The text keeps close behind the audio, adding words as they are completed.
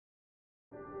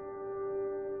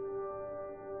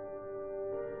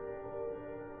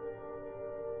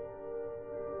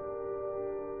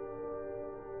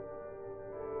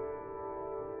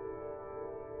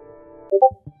Give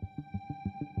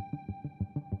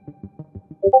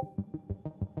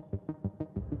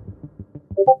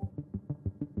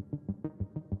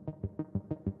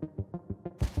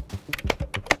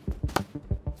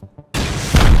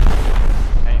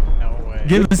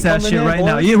us that shit right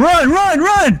now. Yeah, run, boys,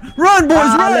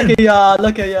 run!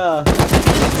 Look at ya.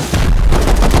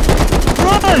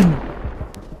 Run!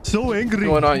 So angry.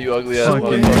 What's going on, you ugly ass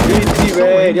Easy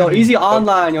raid, yo, easy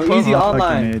online, yo, easy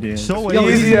online. So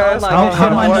easy online. How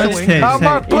my nuts taste? How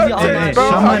my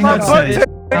nuts taste?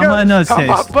 How my nuts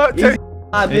taste?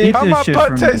 Eat this shit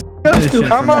from me.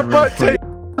 How my butt taste?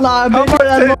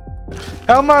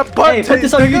 How my butt taste? Hey, put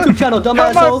this on your YouTube channel, dumb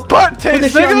asshole. Put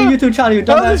this shit on your YouTube channel, you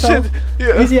dumb asshole.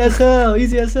 Easy as hell,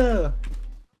 easy as hell.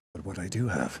 But what I do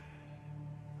have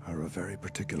are a very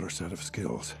particular set of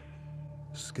skills.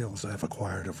 Skills I've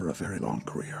acquired over a very long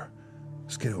career.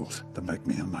 Skills that make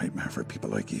me a nightmare for people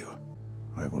like you.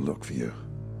 I will look for you.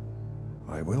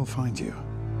 I will find you.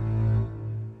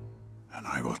 And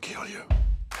I will kill you.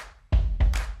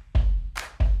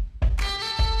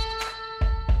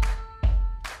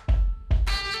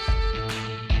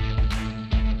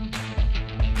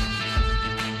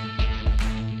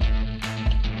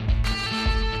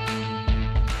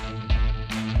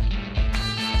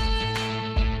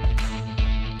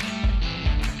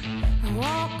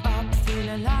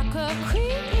 Like a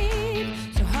creep,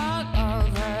 so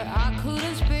hungover I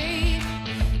couldn't speak.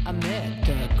 I met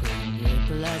the Grim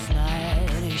Reaper last night.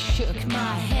 He shook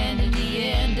my hand in the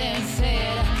end and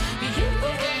said, "You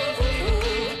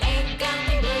ain't got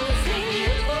me losing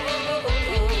you.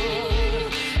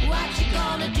 What you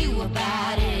gonna do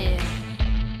about it?"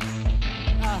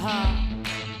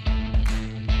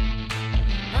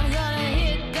 I'm gonna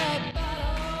hit that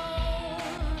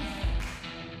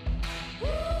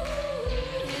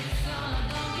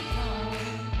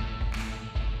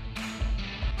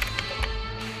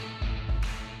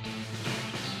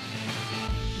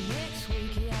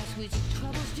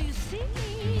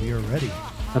We are ready.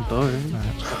 A bow.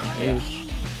 Yeah.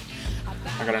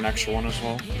 I got an extra one as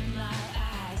well.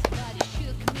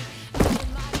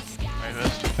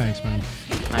 Thanks, man.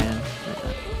 I am.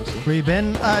 Where you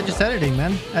been? Just editing,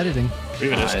 man. Editing. We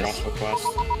have a disc request.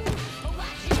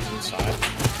 Inside.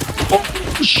 Oh,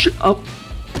 shit. Oh.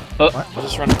 I'll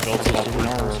just run a build to the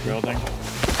we're building.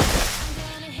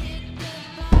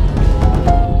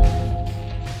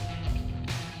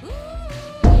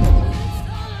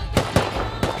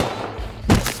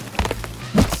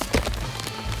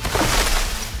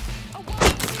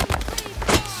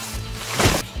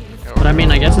 But I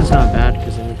mean, I guess it's not bad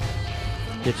because it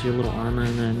gets you a little armor,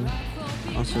 and then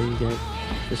also you get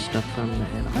this stuff from the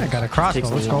animals. I got a crossbow. It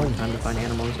takes Let's a go. long time to find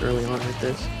animals early on like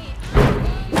this.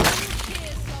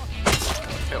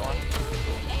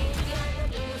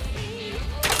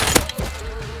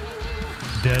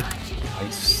 Dead.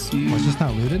 Was this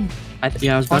not looted?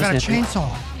 Yeah, I was about I got a to say,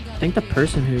 chainsaw. I think the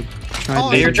person who tried Oh,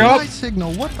 to your drop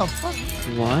signal. What the fuck?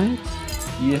 What?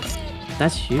 Yes.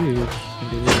 That's huge.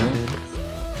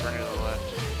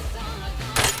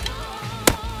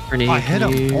 Grenade, I hit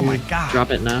him. Oh my god.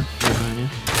 Drop it now. Right behind you.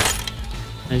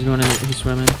 He's going in. He's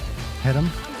swimming. Hit him.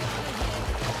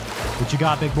 What you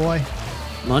got, big boy?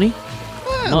 Money?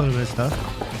 A little bit of stuff.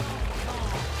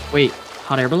 Wait,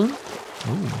 hot air balloon?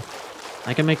 Ooh.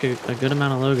 I can make a good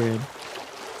amount of low grade.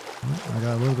 I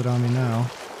got a little bit on me now.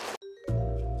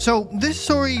 So this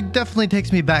story definitely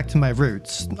takes me back to my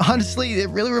roots. Honestly, it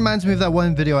really reminds me of that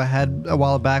one video I had a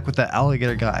while back with the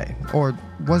alligator guy. Or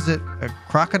was it a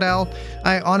crocodile?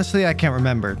 I can't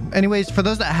remember. Anyways, for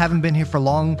those that haven't been here for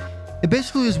long, it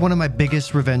basically is one of my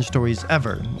biggest revenge stories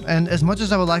ever. And as much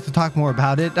as I would like to talk more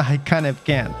about it, I kind of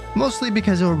can't. Mostly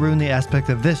because it will ruin the aspect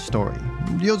of this story.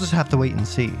 You'll just have to wait and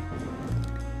see.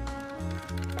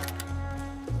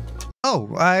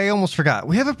 Oh, I almost forgot.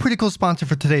 We have a pretty cool sponsor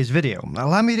for today's video.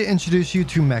 Allow me to introduce you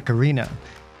to Mech Arena.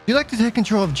 You like to take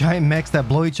control of giant mechs that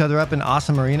blow each other up in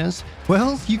awesome arenas?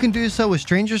 Well, you can do so with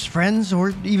strangers, friends,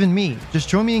 or even me. Just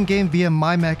join me in game via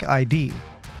MyMechID.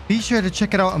 Be sure to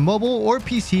check it out on mobile or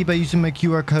PC by using my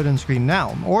QR code on screen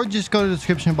now, or just go to the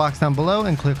description box down below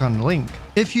and click on the link.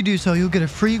 If you do so, you'll get a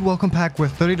free welcome pack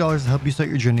worth $30 to help you start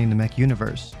your journey in the mech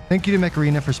universe. Thank you to Mech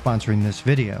Arena for sponsoring this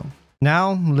video.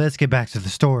 Now, let's get back to the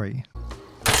story.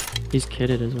 He's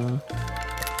kitted as well.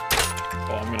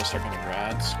 Well, I'm gonna start getting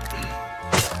rads.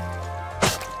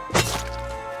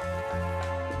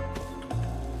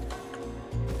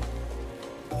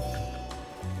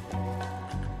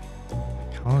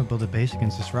 I want to build a base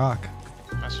against this rock.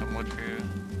 That's some wood for you.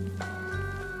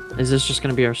 Is this just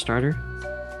gonna be our starter?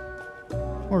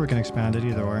 Or we can expand it,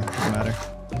 either or. Doesn't matter.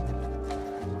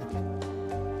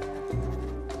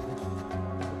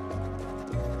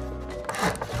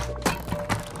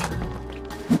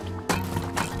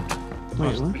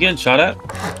 Wait, what? You getting shot at?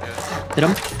 Hit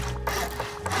him.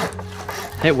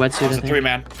 Hit wetsuit, I It's a think.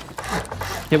 3-man.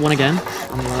 Hit one again.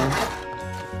 On the low.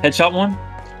 Headshot one?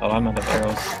 Oh, I'm out of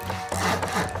arrows.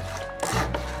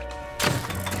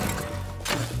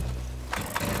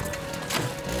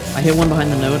 I hit one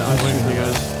behind the node. I'm shooting the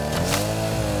guys.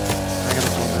 I gotta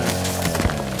fall back.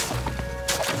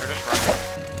 They're just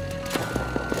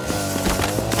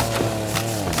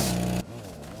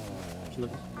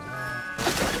running.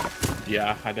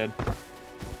 Yeah, I did.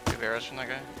 2 arrows from that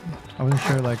guy. I wasn't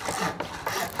sure like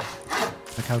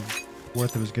how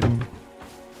worth it was getting.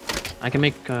 I can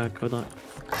make code lock.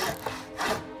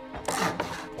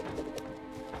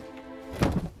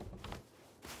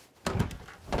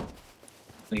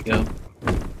 There you go.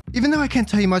 Even though I can't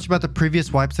tell you much about the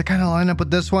previous wipes that kind of line up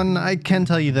with this one, I can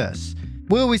tell you this.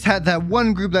 We always had that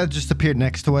one group that just appeared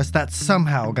next to us that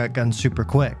somehow got gunned super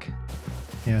quick.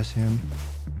 Yeah, I see him.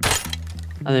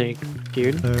 Are they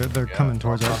geared? They're coming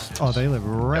towards us. Oh, they live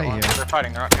right here. They're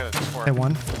fighting. They're not good. It's 4. Hit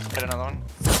one. Hit another one.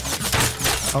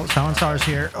 Oh, Silencer's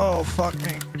here. Oh, fuck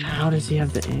me. How does he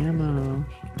have the ammo?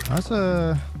 That's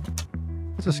a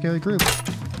scary group.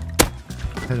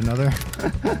 Hit another.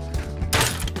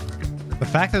 The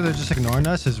fact that they're just ignoring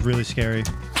us is really scary.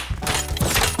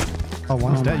 Oh,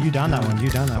 one's dead. You down that one. You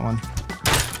down that one.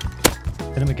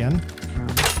 Hit him again.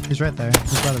 He's right there.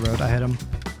 He's by the road. I hit him.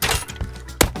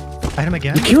 I hit him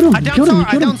again. You killed him. I down SAR.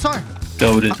 I down SAR.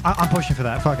 Goated. I'm pushing for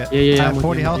that. Fuck it. Yeah. I have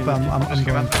 40 health, but I'm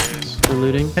going. We're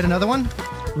looting. Hit another one?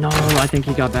 No, I think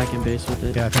he got back in base with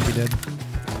it. Yeah, I think he did.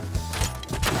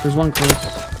 There's one close.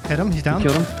 Hit him. He's down. You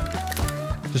killed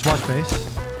him. Just watch base.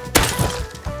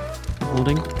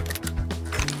 Holding.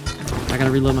 I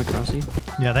gotta reload my crossy.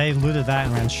 Yeah, they looted that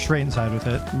and ran straight inside with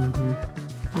it. Mm-hmm.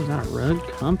 Oh, is that a rug?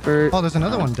 Comfort. Oh, there's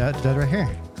another one dead right here.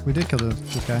 We did kill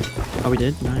this guy. Oh, we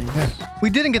did? Nice. Yeah. We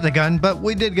didn't get the gun, but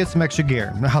we did get some extra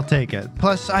gear. I'll take it.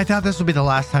 Plus, I thought this would be the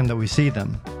last time that we see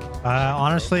them.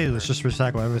 Honestly, let's just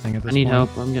recycle everything at this I need point.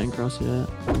 help. I'm getting crossy at.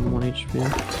 I'm 1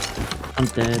 HP. I'm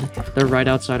dead. They're right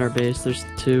outside our base. There's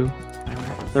 2.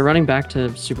 They're running back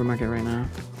to supermarket right now.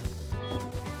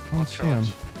 I don't see him.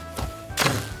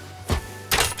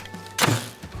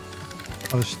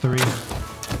 Oh, there's 3.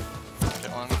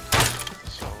 Hit one.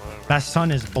 Solo. That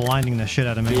sun is blinding the shit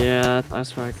out of me. Yeah,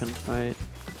 that's why I couldn't fight.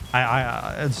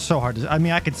 It's so hard to... I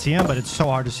mean, I could see him, but it's so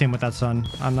hard to see him with that sun.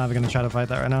 I'm not even going to try to fight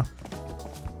that right now.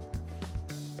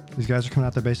 These guys are coming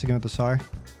out their base again with the SAR.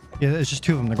 Yeah, it's just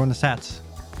 2 of them. They're going to Sats.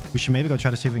 We should maybe go try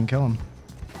to see if we can kill them.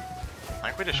 I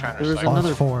think we just trying to There was recycle. another-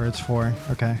 It's 4. It's 4.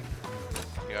 Okay.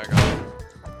 Yeah, I got it.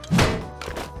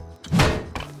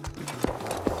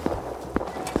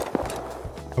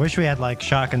 I wish we had, like,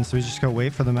 shotguns, so we just go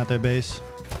wait for them at their base.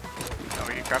 No,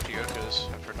 we can craft Yokas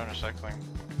if we're done recycling.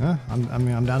 Yeah,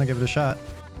 I'm down to give it a shot.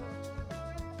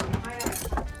 I'm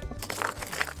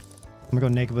gonna go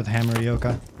naked with hammer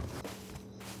Yoka.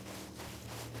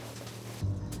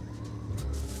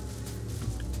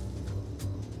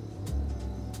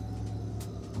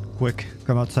 Quick,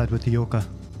 come outside with the Yoka.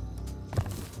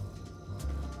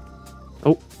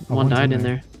 Oh, one one's died in in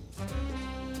there.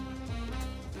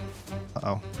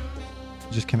 Uh-oh.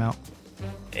 He just came out.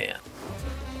 Yeah.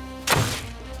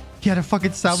 He had a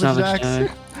fucking salvage axe. jag.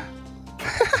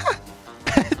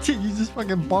 Dude, you just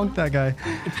fucking bonked that guy.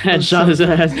 Headshot his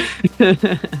ass.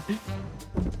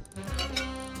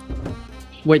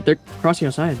 Wait, they're crossing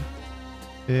outside.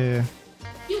 Yeah.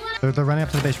 They're running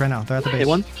up to the base right now. They're at the base. Hit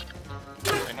one.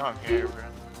 They know I'm here, bro.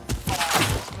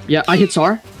 Yeah, I hit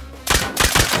SAR.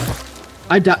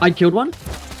 I killed one.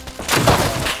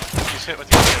 He's hit with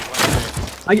the other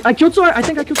one. I killed SAR. I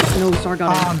think I killed SAR. No, SAR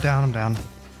got him. I'm down.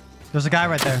 There's a guy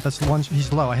right there. That's the one.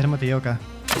 He's low. I hit him with the Yoka.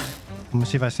 I'm gonna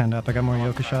see if I stand up. I got more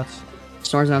Yoka shots.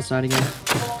 SAR's outside again.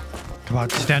 Come on,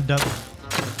 stand up.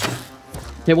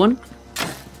 Hit one.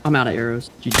 I'm out of arrows.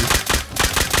 GG.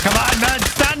 Come on, man,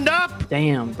 stand up!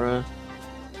 Damn, bro.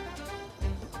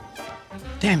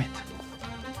 Damn it.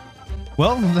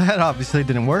 Well, that obviously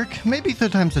didn't work. Maybe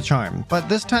 3rd time's the charm, but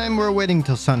this time we're waiting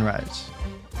till sunrise.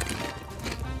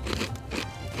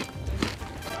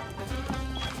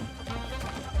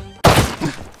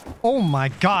 Oh my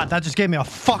god, that just gave me a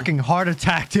fucking heart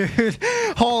attack, dude.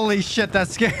 Holy shit, that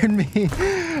scared me.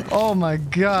 Oh my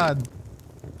god.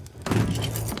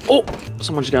 Oh,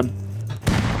 someone just got.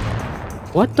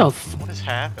 What the f? What is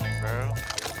happening, bro?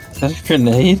 Is that a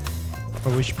grenade?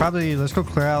 But we should probably, let's go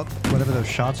clear out whatever those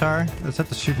shots are. It's at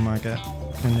the supermarket.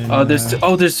 And then,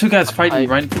 Oh, there's 2 guys fighting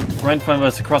right in front of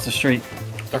us across the street.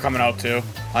 They're coming out too.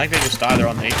 I think they just died. They're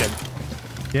all naked.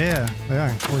 Yeah, they are.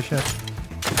 Holy shit.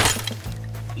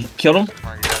 You killed him?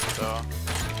 Are you guys though?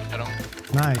 Hit him.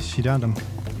 Nice, you downed him.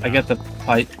 I got the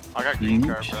pipe. I got green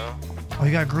card, bro. Oh,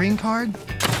 you got a green card?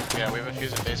 Yeah, we have a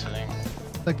fuse at base, I think.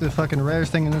 It's like the fucking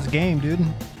rarest thing in this game, dude.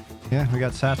 Yeah, we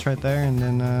got Sats right there, and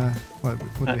then what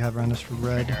do we have around us for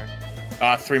red?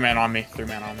 3-man on me.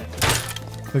 3-man on me.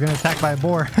 They're gonna attack by a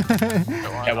boar.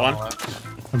 Get one.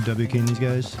 I'm WKing these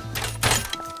guys.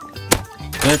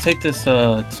 I'm gonna take this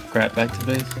scrap back to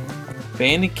base.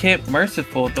 Bandicap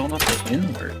merciful, don't have to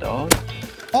inward, dog.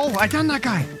 Oh, I downed that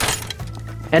guy.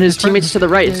 And his teammates to the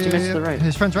right. His teammates to the right.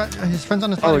 His friend's right. His friend's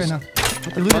on his body right now.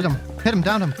 He looted him. Hit him.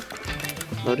 Downed him.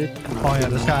 Loaded. Oh yeah,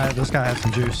 this guy has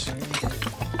some juice.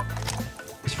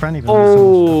 His friend even.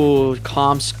 Oh,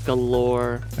 comps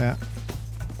galore. Yeah.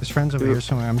 His friend's over here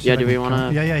somewhere. Yeah, do we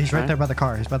wanna? Yeah, he's right there by the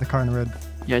car. He's by the car in the road.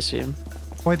 Yeah, I see him.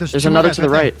 Wait, there's another to the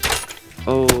right.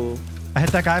 Oh. I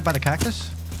hit that guy by the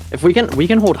cactus. If we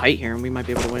can hold height here, and we might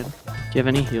be able to win. Do you have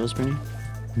any heals, Bernie?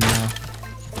 No.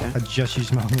 Okay. I just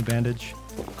used my only bandage.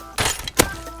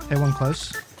 Hit one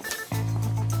close.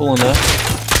 Pulling up.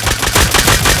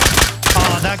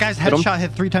 Oh, that guy's headshot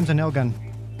hit 3 times a nail gun.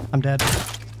 I'm dead.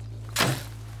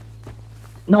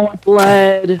 No, I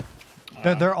bled.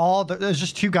 They're all. There's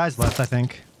just 2 guys left, I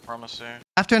think. Promising.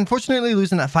 After unfortunately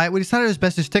losing that fight, we decided it was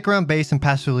best to stick around base and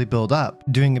passively build up.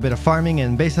 Doing a bit of farming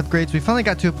and base upgrades, we finally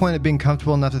got to a point of being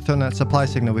comfortable enough to throw in that supply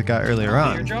signal we got earlier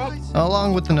on,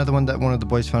 along with another one that one of the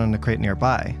boys found in a crate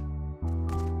nearby.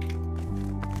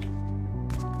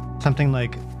 Something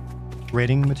like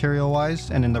raiding material wise,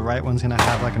 and then the right one's gonna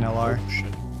have like an LR. Oh, shit.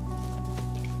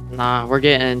 Nah, we're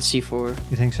getting C4.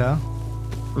 You think so?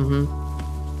 Mm-hmm.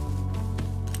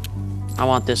 I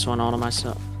want this one all to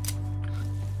myself.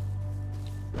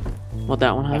 What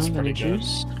that one have? Any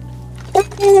juice?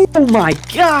 Oh my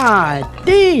god!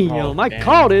 Damn! I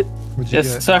called it!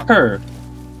 Yes, sir.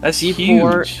 That's C4,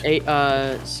 huge.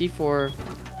 C4,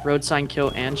 road sign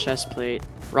kill and chest plate.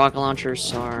 Rocket launcher,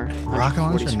 SAR. Rocket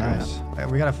launcher, nice.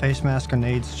 We got a face mask,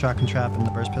 grenades, shock and trap, and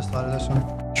the burst pistol out of this one.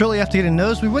 Shortly after getting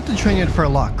those, we went to train it for a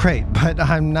lock crate, but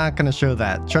I'm not gonna show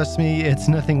that. Trust me, it's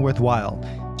nothing worthwhile.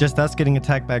 Just us getting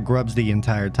attacked by grubs the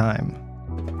entire time.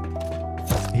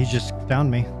 He just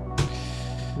downed me.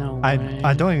 No way.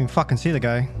 I don't even fucking see the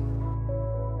guy.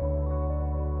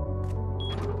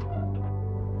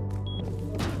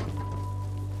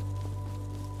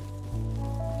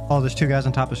 Oh, there's 2 guys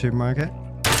on top of the supermarket.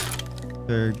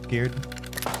 They're geared.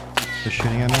 They're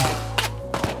shooting at me.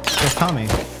 There's Tommy.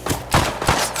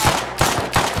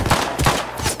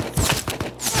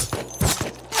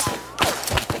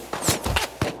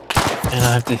 And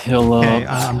I have to heal up. Okay,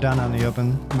 I'm down out in the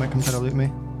open. You might come try to loot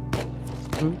me.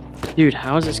 Dude,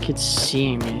 how is this kid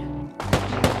seeing me?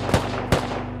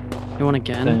 You want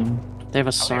again? Same. They have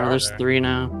a SAR. There's 3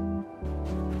 now.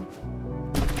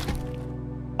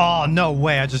 Oh, no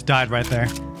way. I just died right there.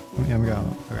 Let me go.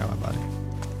 I got my body.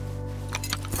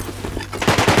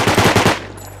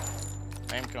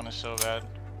 Aim gun is so bad.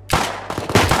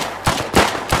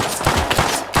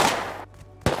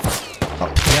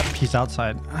 Oh, yep. He's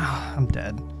outside. I'm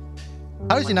dead.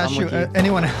 How does he not shoot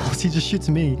anyone else? He just shoots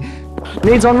me.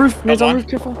 Nades on roof. Nades on roof.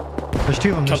 Careful. There's 2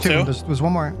 of them. There's 2 of them. There's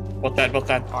one more. Both dead, both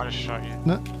dead. Oh, I just shot you.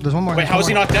 No, there's one more. Wait, how is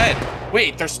he not dead?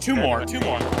 Wait, there's 2 more. 2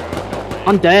 more.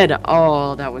 I'm dead.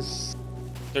 Oh, that was...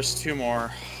 There's 2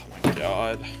 more. Oh my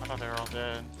god. I thought they were all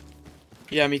dead.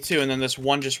 Yeah, me too. And then this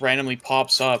one just randomly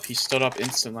pops up. He stood up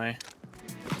instantly.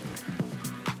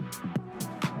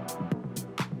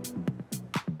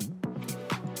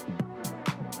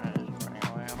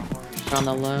 On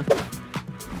the left.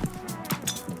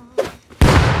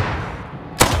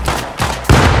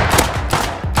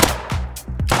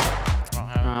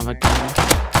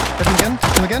 Hit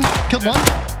him again. Killed one.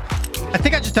 I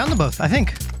think I just downed them both. I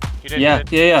think. Yeah.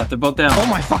 They're both down. Oh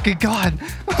my fucking god.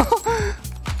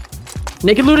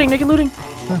 Naked looting. Naked looting.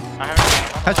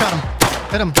 Headshot him.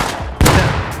 Hit him.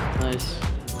 Nice.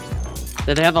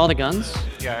 Did they have all the guns?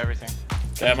 Yeah, everything.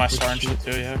 They have my SAR and shit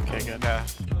too. Yeah. Okay, good. Yeah.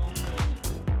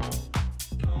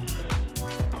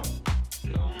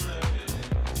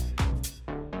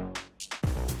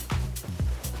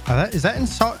 Is that in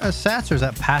Sats or is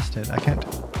that past it? I can't.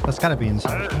 That's gotta be in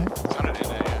Sats, right? It's not in it,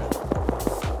 yeah.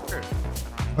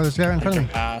 Oh, there's a guy right in front of me.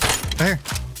 Right here.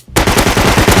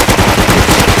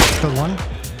 Killed one.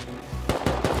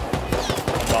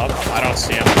 I don't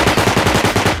see him.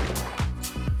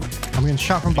 I'm getting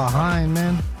shot from behind,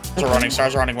 man.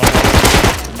 Stars are running one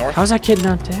north. How's that kid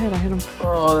not dead? I hit him.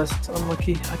 Oh, that's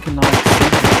unlucky. I cannot see.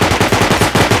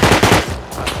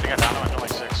 I think I downed him. I feel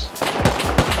like 6.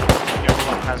 Yo,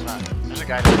 hold on, hazmat. There's a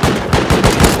guy there.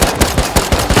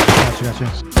 Gotcha.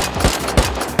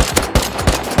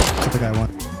 What the guy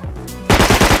want?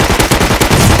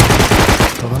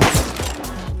 Hold on.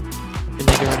 Good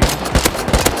nigga right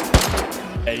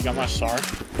you got my star?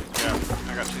 Yeah,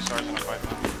 I got 2 stars and a 5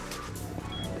 now.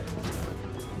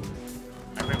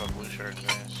 I think I have a blue shirt,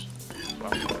 guys. So I'll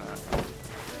do that.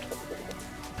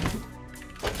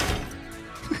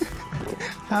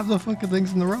 Half the fucking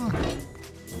things in the rock.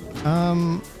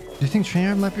 Do you think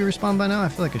Trainyard might be respawned by now? I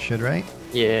feel like it should, right?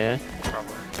 Yeah.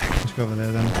 Probably. Let's go over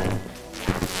there then.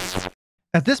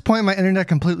 At this point, my internet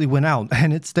completely went out,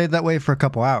 and it stayed that way for a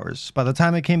couple hours. By the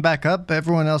time it came back up,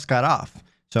 everyone else got off.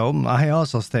 So I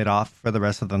also stayed off for the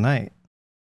rest of the night.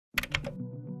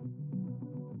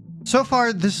 So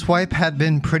far, this swipe had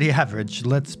been pretty average,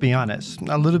 let's be honest.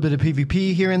 A little bit of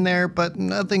PvP here and there, but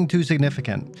nothing too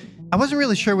significant. I wasn't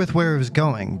really sure with where it was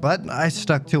going, but I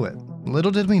stuck to it.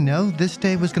 Little did we know, this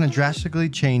day was going to drastically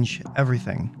change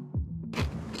everything.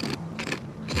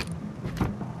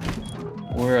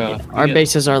 Our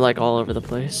bases are like all over the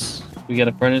place. We got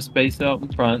a furnace space out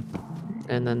in front.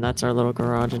 And then that's our little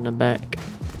garage in the back.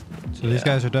 So these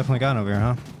guys are definitely gone over here,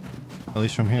 huh? At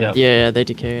least from here. Yep. Yeah, they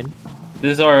decayed.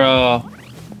 This is our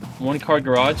one-car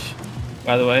garage,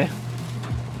 by the way.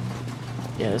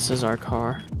 Yeah, this is our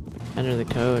car. Enter the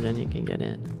code and you can get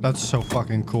in. That's so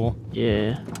fucking cool.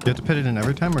 Yeah. Do you have to put it in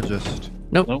every time or just?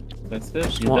 Nope. Nope, that's it.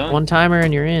 Just one timer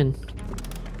and you're in.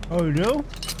 Oh no?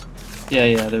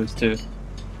 Yeah, there was 2.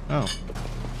 Oh.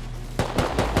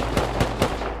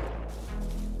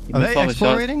 Are they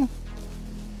explorating?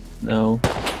 No.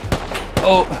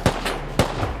 Oh!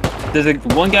 There's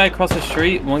one guy across the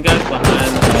street, one guy's behind.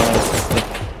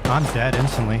 I'm dead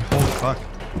instantly. Holy fuck.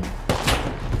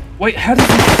 Wait, how did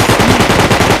he...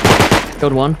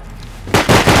 Killed one.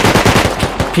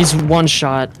 He's one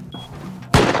shot.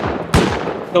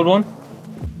 Killed one.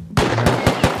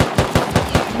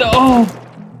 No!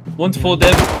 One's full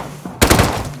dead.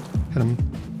 Hit him.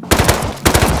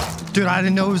 Dude, I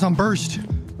didn't know it was on burst.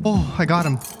 Oh, I got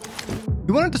him.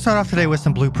 We wanted to start off today with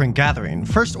some blueprint gathering.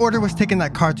 First order was taking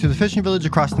that car to the fishing village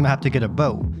across the map to get a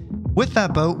boat. With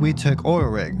that boat, we took oil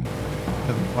rig. Put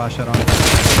the flashlight on.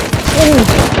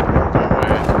 Oh!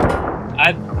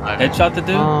 I headshot the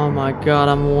dude. Oh my god,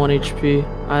 I'm 1 HP.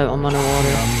 I'm underwater.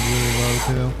 Yeah, I'm really low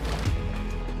too.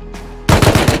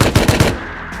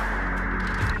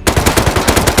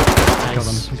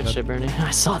 Nice. Good shit, Bernie. I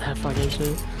saw that fucking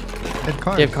shit. Good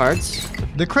cards. Do you have cards?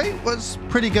 The crate was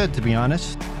pretty good, to be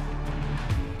honest.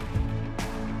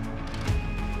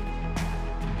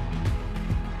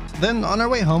 Then, on our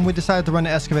way home, we decided to run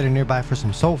an excavator nearby for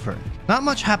some sulfur. Not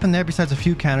much happened there besides a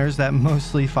few counters that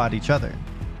mostly fought each other.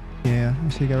 Yeah, I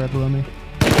see a guy right below me.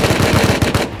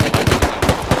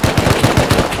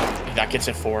 That gets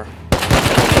it 4.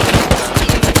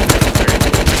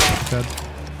 Good.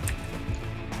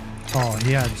 Oh,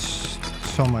 he had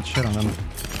so much shit on him.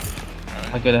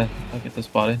 I get this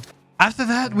spotted. After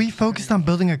that, we focused on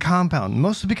building a compound,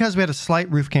 mostly because we had a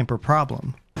slight roof camper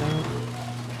problem.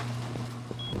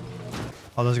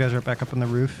 All those guys are back up on the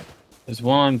roof. There's 2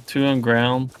 on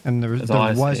ground. And there was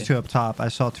 2 up top. I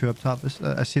saw 2 up top.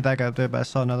 I see that guy up there, but I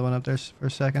saw another one up there for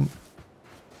a second.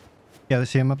 Yeah, I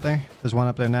see him up there. There's one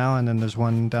up there now, and then there's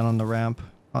one down on the ramp.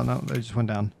 Oh no, they just went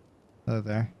down. Over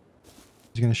there.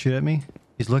 He's gonna shoot at me.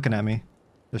 He's looking at me.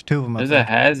 There's 2 of them up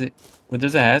there.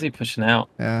 There's a hazy pushing out.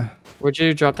 Yeah. Where'd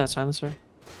you drop that silencer?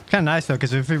 Kind of nice though,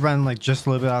 because if we run like just a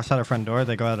little bit outside our front door,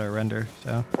 they go out our render.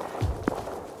 So.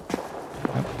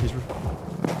 Yep,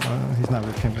 he's not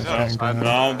roof camping.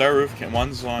 No, they're roof camp.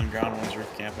 One's on ground, one's roof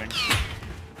camping.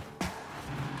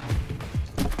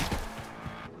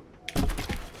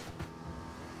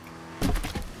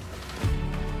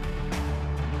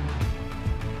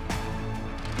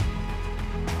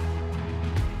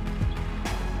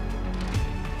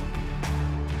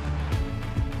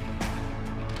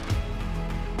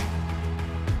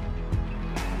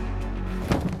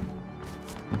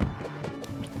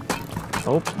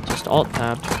 Oh, just alt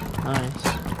tabbed. Nice.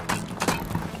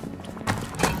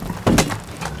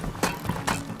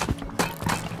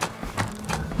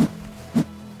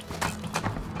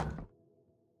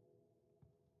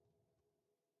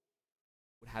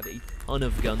 Have a ton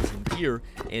of guns and gear,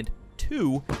 and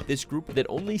 2, this group that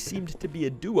only seemed to be a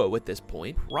duo at this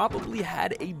point probably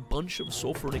had a bunch of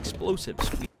sulfur and explosives.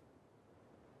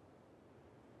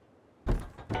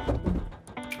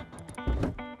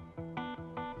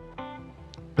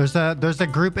 There's a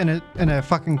group in a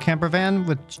fucking camper van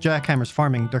with jackhammers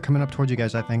farming. They're coming up towards you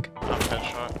guys, I think.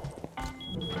 Headshot.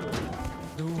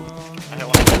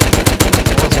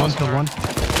 Killed one.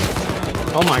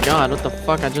 Oh my god, what the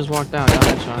fuck? I just walked out. Got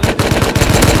headshot.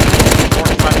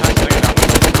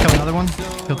 Kill another one.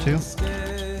 Kill 2.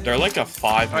 They're like a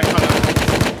 5.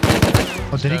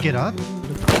 Oh, did he get up?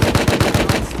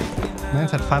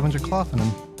 Man's had 500 cloth in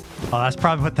him. Oh, that's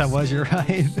probably what that was. You're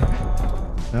right.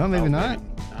 No, maybe not.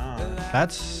 No.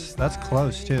 That's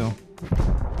close too.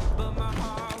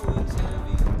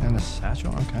 And a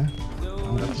satchel. Okay.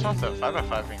 That's not the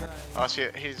 5x5 being. Oh, see,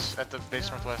 he's at the base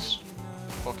northwest.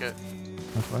 Full kit.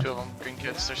 Northwest? 2 of them, green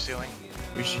kits, they're stealing.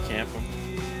 We should camp him.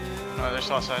 Oh, they're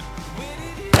still outside.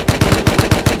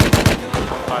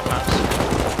 5 times.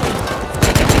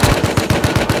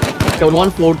 Killed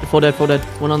one, full dead.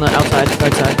 One on the outside,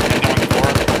 right side.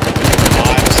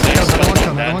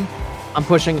 Another one. I'm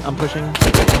pushing the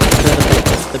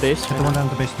base. Hit the one down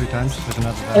at the base 3 times. There's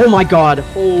another guy. Oh my god,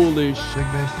 holy shit.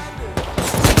 Big base.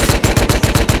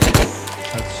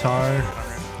 That's hard.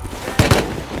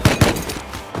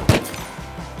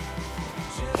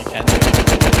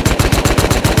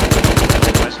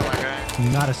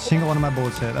 Not a single one of my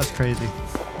bullets hit. That's crazy.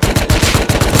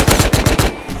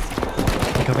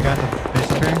 Kill the guy at the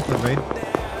base up here, the raid.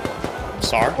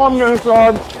 Sar? I'm gonna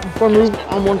start.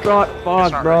 I'm one shot.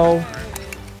 Fuck, bro.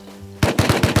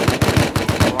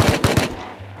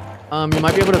 You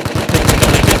might be able to.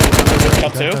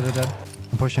 Got 2? Dead.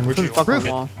 I'm pushing. Where'd you Roof.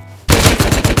 Wall.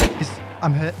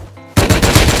 I'm hit.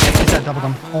 He's that double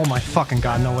gun. Oh my fucking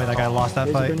god, no way that guy lost that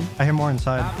fight. I hear more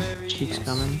inside. Cheeks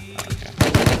coming. Okay.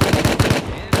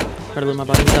 Try to loot my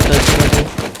body.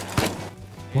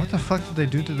 What the fuck did they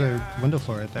do to their window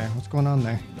floor right there? What's going on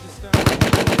there?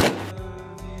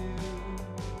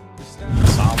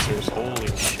 Silencers, holy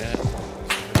shit.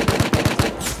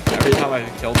 Every time I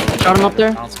killed him. Shot him up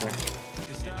there. Silencer.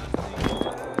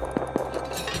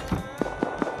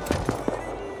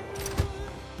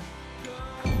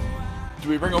 Do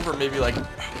we bring over maybe like,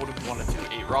 what do we want to do?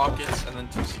 8 rockets and then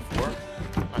 2 C4?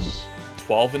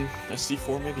 12 and a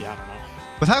C4 maybe? I don't know.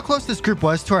 With how close this group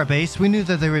was to our base, we knew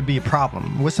that there would be a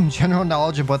problem. With some general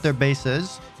knowledge of what their base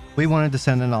is, we wanted to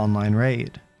send an online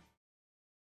raid.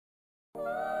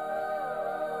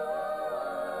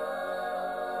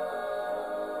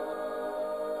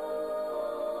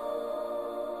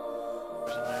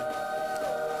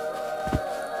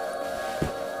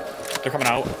 They're coming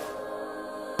out.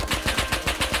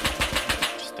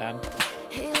 Just dead.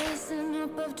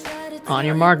 On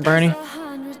your mark, Bernie.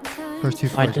 First 2 I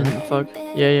floors, didn't right? fuck.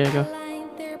 Yeah, go.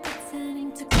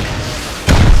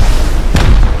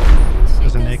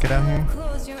 There's a naked out here.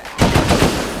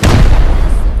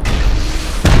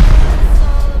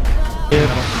 Yeah.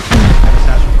 Got a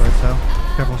satchel for it, so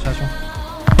careful satchel.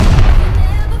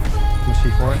 I'm gonna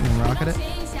C4 it and then rocket it.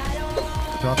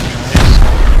 Drop it.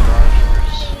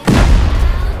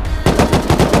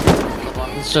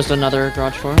 It's just another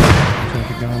garage door. Just gonna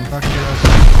keep going. Rocket it.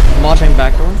 I'm watching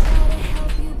back door.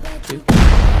 2.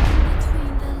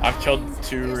 I've killed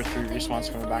 2 or 3 respawns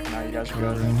coming back now. You guys are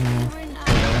Got good. it in here.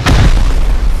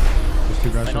 There's 2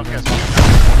 garage doors.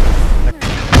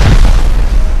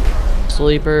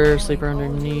 Sleeper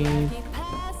underneath.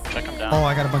 Check him down. Oh,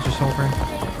 I got a bunch of sulfur.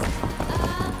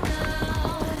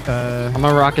 I'm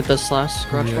gonna rocket this last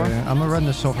garage door. I'm gonna run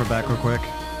the sulfur back real quick.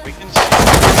 We can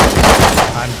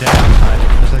I'm dead outside.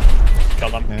 Kill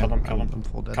them, Yeah, kill them. I'm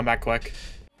full dead. Come back quick.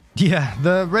 Yeah,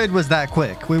 the raid was that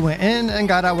quick. We went in and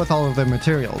got out with all of their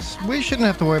materials. We shouldn't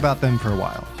have to worry about them for a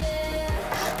while.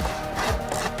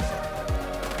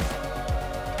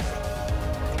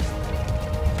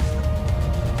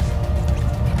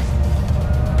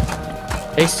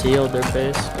 They sealed their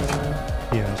base.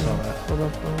 Yeah, I saw that.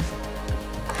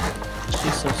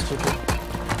 She's so stupid.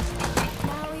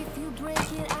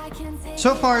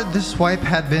 So far, this swipe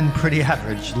had been pretty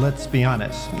average, let's be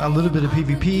honest. A little bit of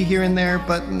PvP here and there,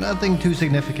 but nothing too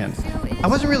significant. I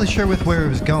wasn't really sure with where it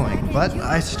was going, but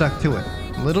I stuck to it.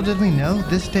 Little did we know,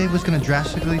 this day was going to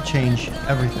drastically change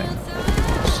everything.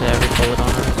 Just every bullet on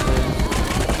her.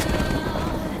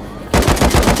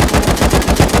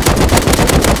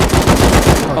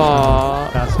 Oh,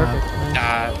 that's perfect.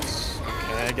 That's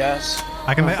okay, I guess.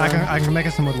 I can make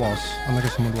us some wood walls. I'll make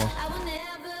us some wood walls.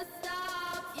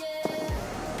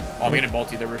 Oh, I'm getting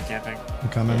bolty. They're roof camping. I'm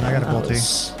coming. I got a bolty.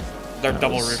 They're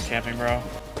double roof camping, bro.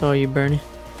 Oh, you Bernie.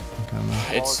 I'm coming.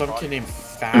 It's some kid named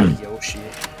Fat Yoshi.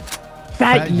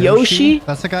 Fat Yoshi?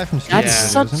 That's the guy from Street That's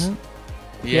Video, such... isn't it?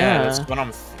 Yeah, that's what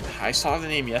I saw the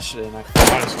name yesterday and I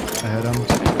thought it was I hit him.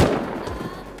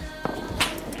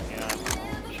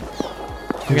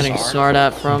 I'm getting SAR'd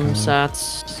at from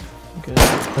Sats. Good.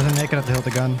 There's a naked up the hill, the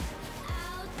gun.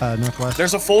 Northwest.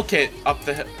 There's a full kit up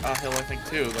the hill, I think,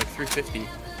 too. Like 350.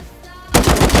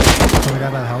 So the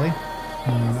guy by the heli? I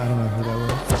don't know who that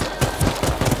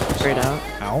was. Straight out.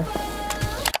 Ow.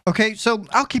 Okay, so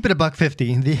I'll keep it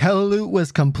 $150. The heli loot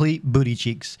was complete booty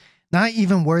cheeks. Not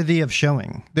even worthy of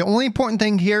showing. The only important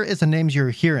thing here is the names you're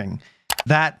hearing.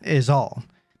 That is all.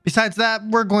 Besides that,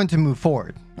 we're going to move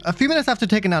forward. A few minutes after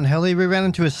taking down Hilly, we ran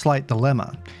into a slight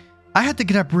dilemma. I had to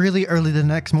get up really early the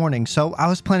next morning, so I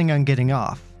was planning on getting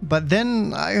off. But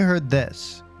then I heard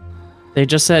this. They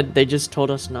just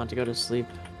told us not to go to sleep.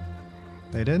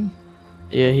 They did?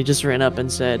 Yeah, he just ran up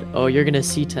and said, "Oh, you're gonna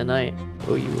see tonight.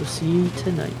 Oh, you will see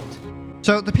tonight."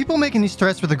 So the people making these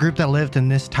threats were the group that lived in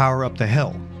this tower up the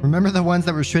hill. Remember the ones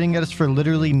that were shooting at us for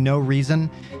literally no reason?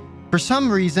 For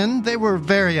some reason, they were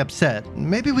very upset.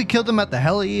 Maybe we killed them at the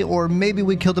heli, or maybe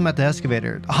we killed them at the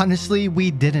excavator. Honestly,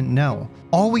 we didn't know.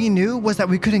 All we knew was that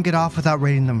we couldn't get off without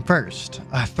raiding them first.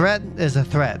 A threat is a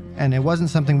threat, and it wasn't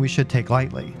something we should take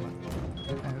lightly.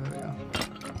 There we go.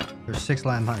 There's 6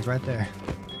 landmines right there.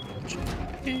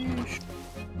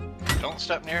 Don't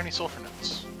step near any sulfur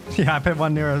nodes. Yeah, I put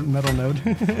one near a metal node.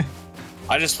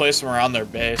 I just placed them around their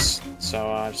base,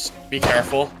 so just be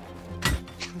careful.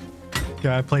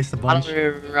 Yeah, I placed a bunch. I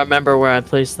don't even remember where I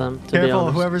placed them. To Careful, be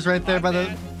honest. whoever's right there by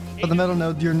the metal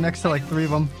node, you're next to like 3 of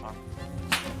them.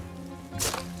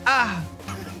 Ah!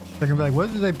 They're gonna be like,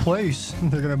 what did they place?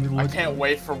 They're gonna be I looking. can't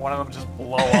wait for one of them to just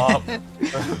blow up.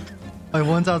 Like,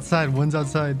 one's outside, one's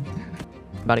outside.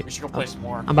 Buddy, We should go place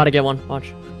more. I'm about to get one.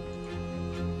 Watch.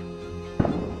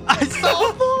 I saw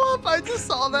it blow up! I just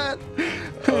saw that!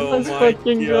 Oh Let's my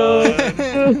fucking god.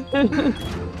 go.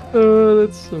 Oh,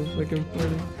 that's so fucking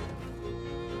funny.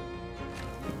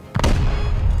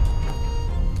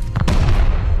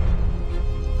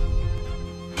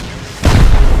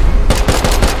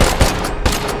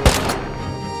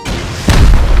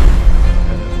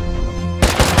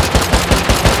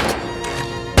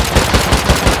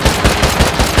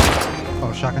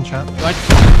 Oh, shotgun shot. What?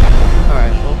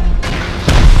 Alright, well.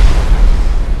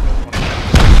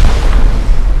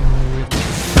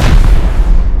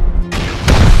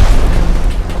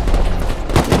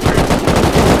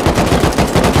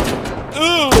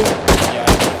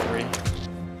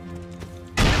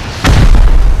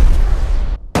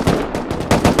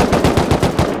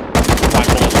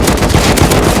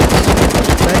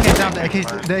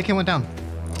 The AK went down.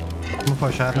 I'm gonna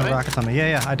push. I have no rockets on me.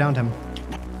 Yeah, I downed him.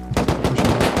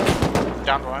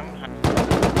 Downed one.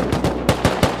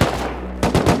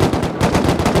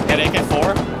 Get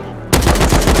AK-4.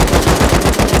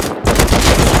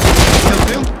 Kill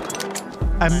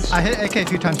 2. I hit AK a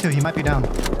few times too. He might be down. I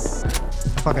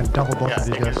fucking double both of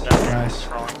these guys. Nice.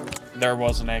 There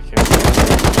was an AK.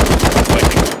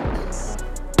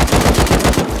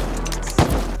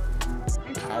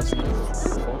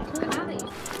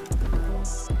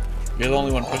 You're the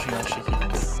only one pushing on Shiki. I'm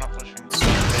not pushing.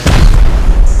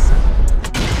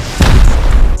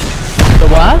 The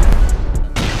what?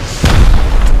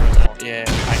 Yeah, I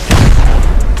can't.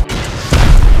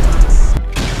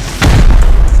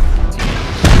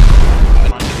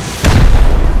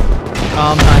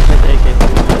 I hit AK.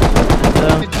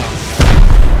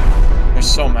 There's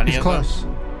so many He's of close.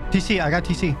 them. TC, I got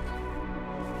TC.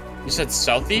 You said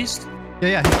southeast?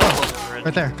 Yeah, he's close.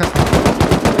 Right there.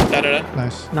 Da-da-da.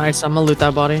 Nice. Nice, I'm gonna loot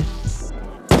that body.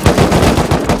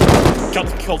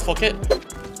 Killed full kit.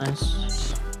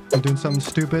 Nice. I'm doing something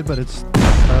stupid, but it's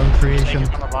our own creation.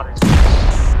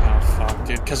 Oh fuck,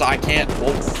 dude. Cause I can't.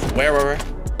 Oh, where?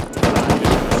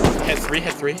 Hit 3.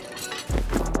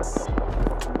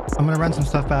 I'm gonna run some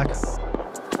stuff back. Guy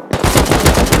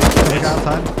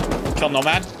outside. Killed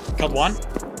Nomad. Killed one.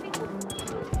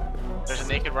 There's a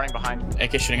naked running behind.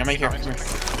 AK shooting. I'm right here.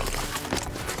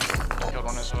 Killed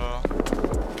one as well.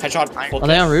 Headshot. Are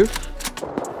they on roof?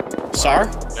 Sar?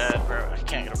 Dead, bro. I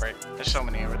can't get a break. There's so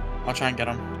many of it. I'll try and get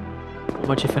him.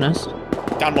 What you finished?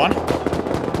 Down one.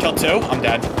 Killed 2. I'm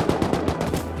dead.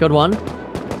 Killed one. I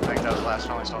think that was the last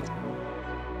one I saw.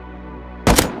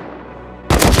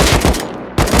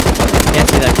 Can't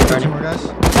see that kid 2 burning. more guys.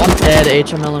 I'm dead.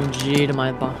 HMLMG to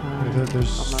my behind.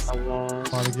 There's I'm at the walls.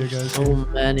 a lot of good guys. So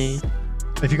many.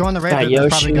 If you go on the Got right, there's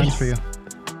probably Yoshi. guns for you.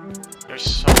 There's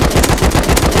so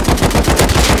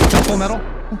Full metal.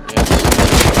 Yes.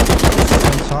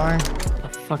 I'm sorry.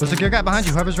 There's a good guy behind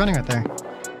you. Whoever's running right there.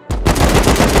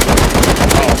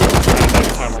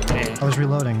 I was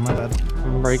reloading. My bad.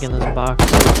 I'm breaking this box.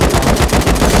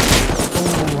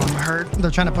 Oh, I'm hurt.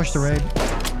 They're trying to push the raid.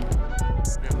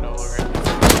 we have no lower.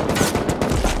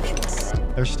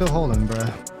 They're still holding,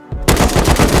 bruh.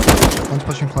 One's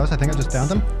pushing close. I think I just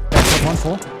downed him. Yeah, one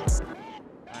full.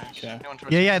 Okay.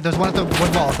 Yeah, there's one at the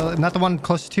wood wall. Not the one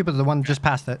closest to you, but the one just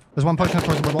past it. There's one pushing up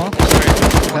towards the wood wall.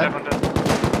 Dead.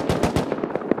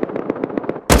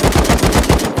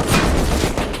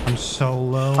 I'm so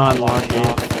low. I'm lucky.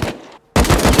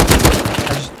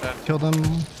 I just killed him.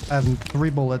 I have 3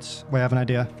 bullets. Wait, I have an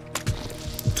idea.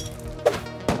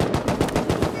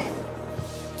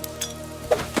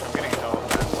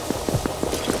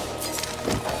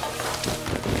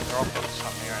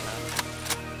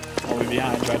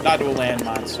 tied to a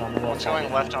landmine, so I'm a little. It's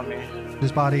going left on me.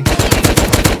 His body.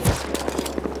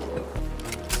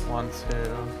 1, 2,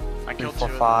 I 3, killed 4,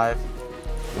 2 5.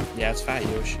 Yeah, it's Fat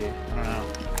Yoshi. I don't know.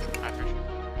 I appreciate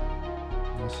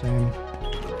The same.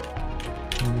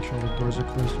 Make sure the doors are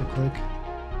closed real quick. it. I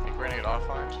think we're gonna get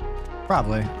offline.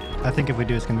 Probably. I think if we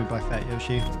do, it's gonna be by Fat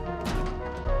Yoshi.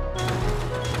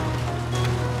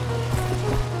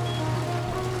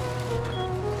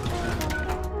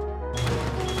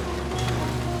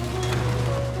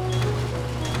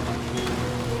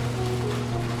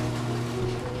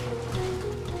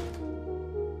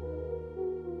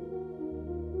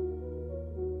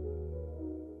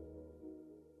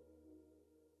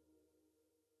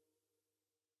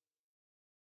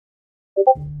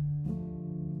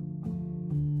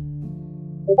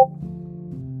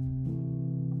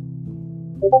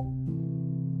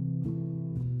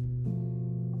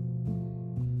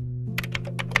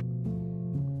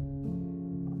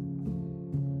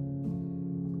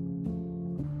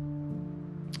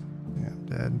 Yeah,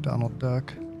 dead. Donald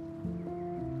Duck.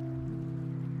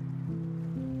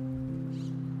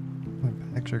 My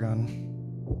bags are gone.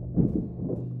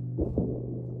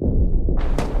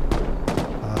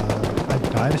 I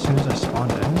died as soon as I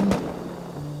spawned in.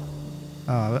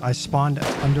 I spawned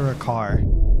under a car.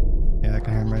 Yeah, I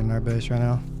can hear him right in our base right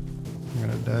now. I'm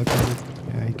gonna die. Probably.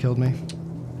 Yeah, he killed me.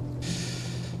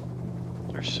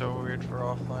 They're so weird for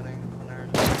offlining when they're.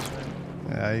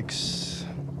 Yikes.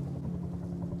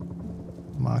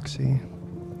 Moxie.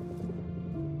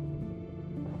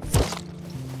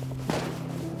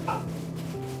 I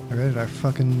raided our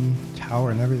fucking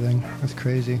tower and everything. That's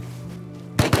crazy.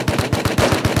 And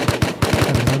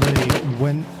literally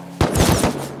went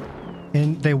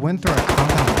in. They went through our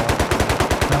compound wall.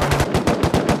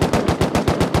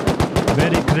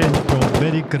 Very cringe, bro.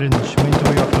 Very cringe. Went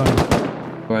through your front.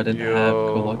 Bro, I didn't have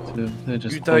good luck too. They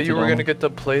just You thought you were gonna get the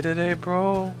play today,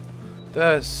 bro?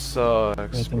 That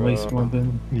sucks, bro.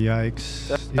 Yikes.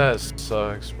 That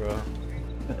sucks, bro.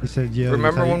 He said, yeah.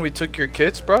 Remember when we took your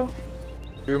kits, bro?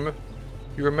 You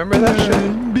remember that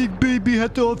shit? Big baby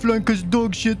had to offline because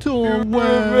dog shit. Oh,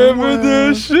 Remember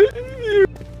that shit?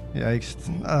 Yikes.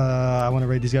 I want to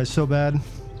raid these guys so bad.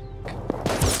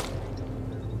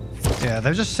 Yeah,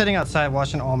 they're just sitting outside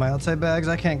watching all my outside bags.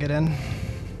 I can't get in.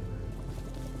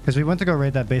 Because we went to go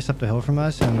raid that base up the hill from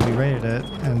us, and we raided it,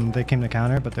 and they came to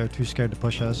counter, but they're too scared to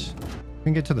push us. We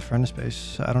can get to the furnace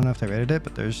base. I don't know if they raided it,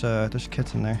 but there's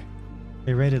kits in there.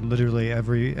 They raided literally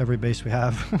every base we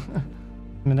have. I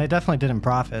mean, they definitely didn't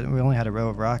profit. We only had a row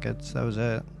of rockets. That was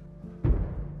it.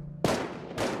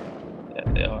 Yeah,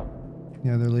 they are.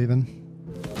 Yeah, they're leaving.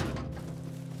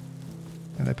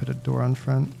 And they put a door on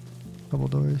front. Couple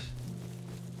doors.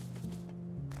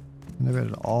 And they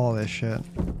raided all this shit.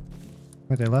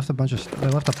 Wait, they left a bunch of... They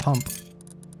left a pump.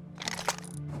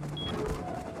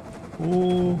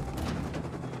 Oh.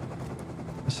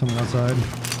 There's someone outside.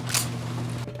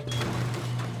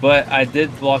 But I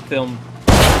did block them.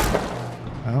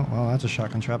 Oh, well, that's a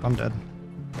shotgun trap. I'm dead.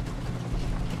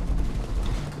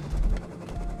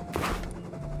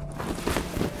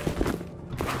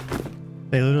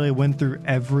 They literally went through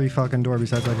every fucking door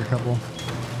besides like a couple.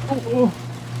 Oh.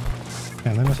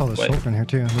 Yeah, they must all the sulfur in here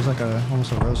too. There's like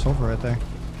almost a row of sulfur right there.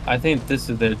 I think this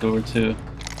is their door too.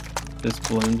 This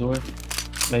balloon door,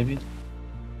 maybe.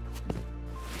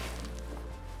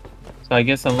 So I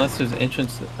guess unless there's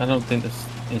entrance, I don't think there's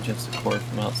entrance to court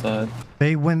from outside.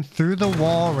 They went through the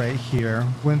wall right here,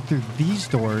 went through these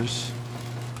doors.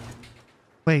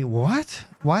 Wait, what?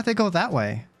 Why'd they go that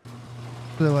way?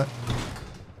 What?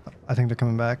 I think they're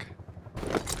coming back.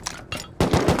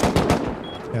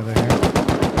 Yeah, they're here.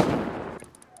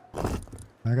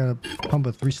 I got a pump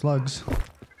with 3 slugs.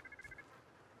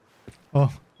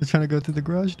 Oh, they're trying to go through the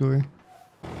garage door.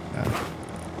 Yeah.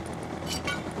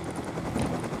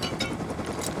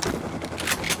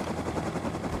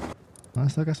 I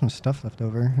still got some stuff left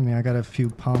over. I mean, I got a few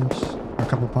pumps, or a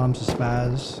couple pumps of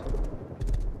spaz.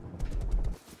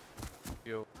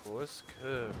 Yo, what's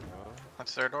good, bro?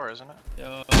 That's their door, isn't it?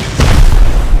 Yo.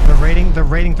 They're raiding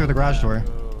through the garage door.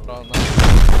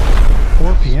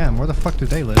 4 p.m. Where the fuck do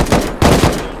they live?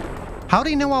 How do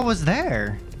you know I was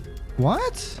there?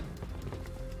 What?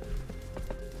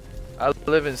 I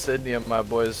live in Sydney and my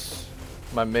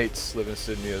mates live in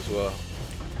Sydney as well.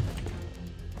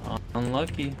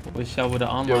 Unlucky. Wish I would have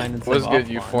online instead what's of good,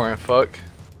 offline. you foreign fuck?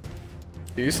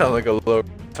 You sound like a little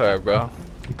tired, bro.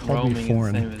 You called me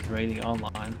foreign. Roaming is the same as raiding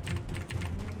online.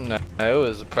 Nah, it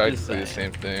was practically the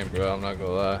same thing, bro. I'm not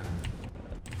gonna lie.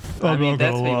 I'm not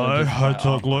gonna lie. I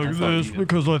talk like this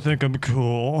because I think I'm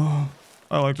cool.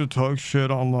 I like to talk shit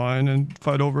online and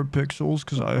fight over pixels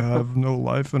because I have no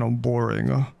life and I'm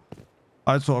boring.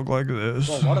 I talk like this.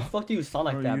 Bro, why the fuck do you sound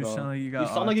like that, bro? You sound like you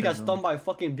sound like you got stung by a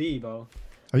fucking bee, bro.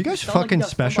 Are you guys fucking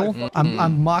special?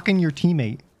 I'm mocking your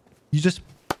teammate. You just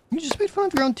made fun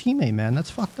of your own teammate, man. That's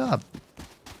fucked up.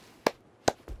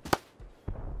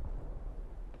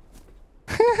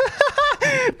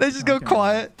 They just go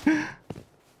quiet.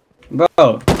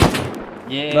 Bro.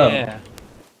 Yeah. Bro.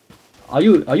 Are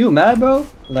you mad, bro?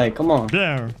 Like, come on.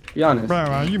 Yeah. Be honest. Bro,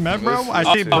 are you mad, bro? I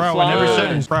say bro in every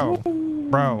sentence, bro.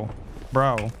 Bro.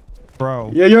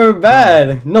 Yeah, you're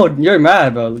mad. No, you're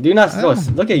mad, bro. Do you not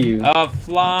look at you?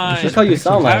 Offline. That's how you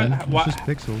sound like. Just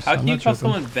pixels. How can you call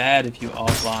someone bad if you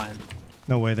offline?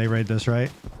 No way they raid this, right?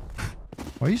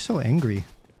 Why are you so angry?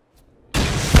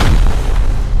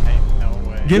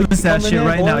 Give us that shit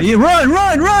right now. Yeah, run,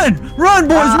 boys,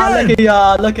 run! Look at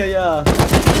y'all, look at y'all.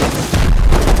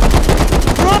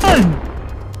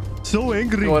 Run! So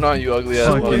angry. What's going on, you ugly ass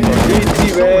motherfucker?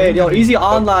 Easy raid, yo, easy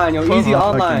online, yo, easy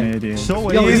online. So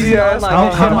easy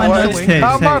online. How my nuts taste?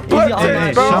 How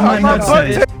my nuts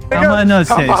taste? How my nuts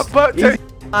taste?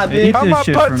 Eat this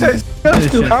shit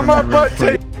from me. How my butt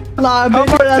taste?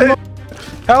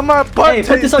 How my butt taste?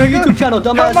 Hey, put this on your YouTube channel,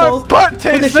 dumbass. How my butt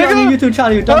taste, Put this shit on your YouTube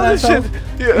channel, you dumbass.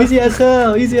 Easy as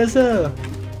hell, easy as hell.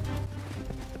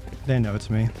 They know it's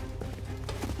me.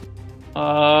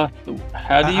 How do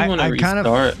you want to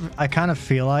restart? I kind of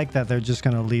feel like that they're just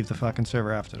gonna leave the fucking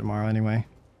server after tomorrow anyway.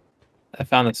 I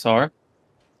found a SAR.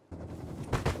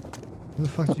 Where the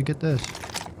fuck did you get this?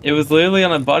 It was literally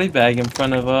on a body bag in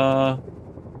front of a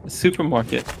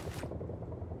supermarket.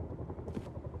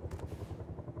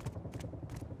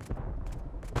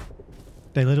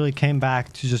 They literally came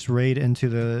back to just raid into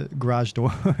the garage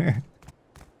door.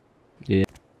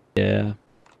 Yeah.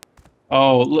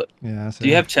 Oh, look. Yeah. Do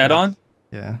you have chat on?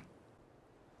 Yeah.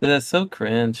 That's so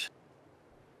cringe.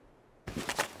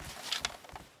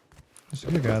 There's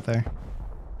a good guy out there.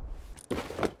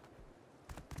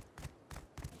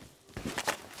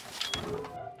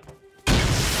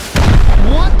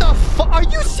 What the fuck? Are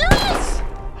you serious?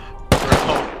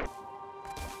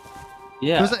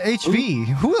 Yeah. There's an HV.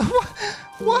 Who?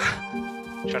 What?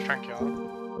 Should I try and kill him?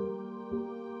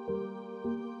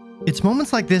 It's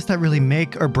moments like this that really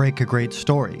make or break a great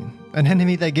story. An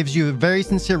enemy that gives you a very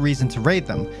sincere reason to raid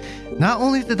them. Not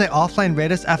only did they offline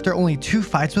raid us after only 2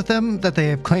 fights with them that they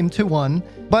have claimed to won,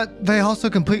 but they also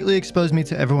completely exposed me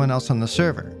to everyone else on the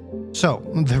server. So,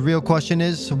 the real question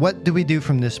is, what do we do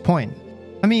from this point?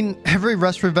 I mean, every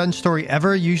Rust Revenge story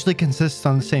ever usually consists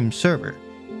on the same server.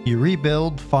 You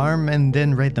rebuild, farm, and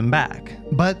then raid them back.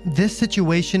 But this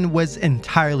situation was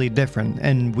entirely different,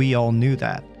 and we all knew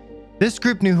that. This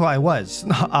group knew who I was,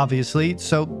 obviously,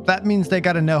 so that means they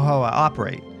gotta know how I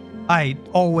operate. I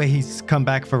always come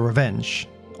back for revenge.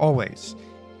 Always.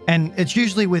 And it's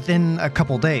usually within a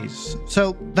couple days,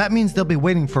 so that means they'll be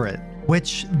waiting for it,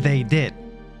 which they did.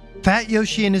 Fat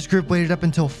Yoshi and his group waited up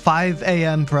until 5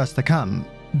 AM for us to come.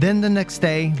 Then the next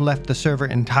day, left the server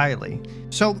entirely.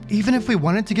 So even if we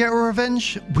wanted to get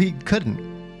revenge, we couldn't.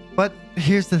 But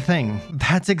here's the thing,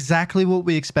 that's exactly what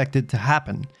we expected to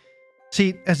happen.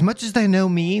 See, as much as they know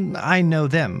me, I know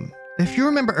them. If you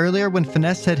remember earlier when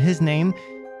Finesse said his name,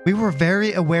 we were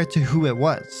very aware to who it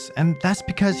was, and that's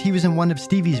because he was in one of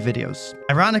Stevie's videos.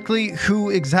 Ironically, who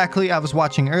exactly I was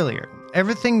watching earlier.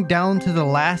 Everything down to the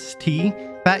last T,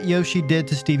 Fat Yoshi did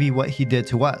to Stevie what he did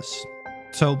to us.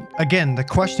 So again, the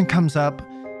question comes up,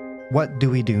 what do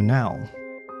we do now?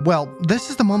 Well, this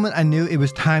is the moment I knew it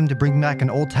was time to bring back an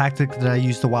old tactic that I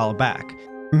used a while back.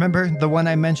 Remember the one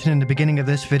I mentioned in the beginning of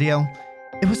this video?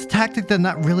 It was a tactic that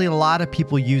not really a lot of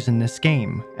people use in this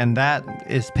game, and that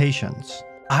is patience.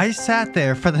 I sat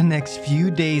there for the next few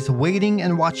days waiting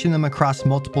and watching them across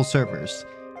multiple servers,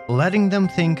 letting them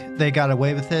think they got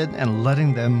away with it and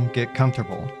letting them get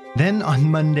comfortable. Then on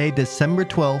Monday, December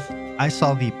 12th, I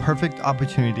saw the perfect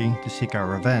opportunity to seek our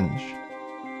revenge.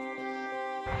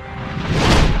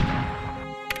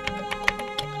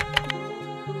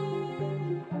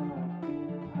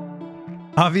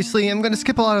 Obviously, I'm going to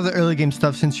skip a lot of the early game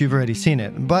stuff since you've already seen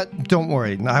it, but don't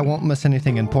worry, I won't miss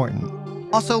anything important.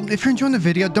 Also, if you're enjoying the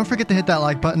video, don't forget to hit that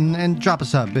like button and drop a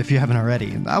sub if you haven't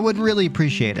already. I would really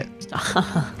appreciate it.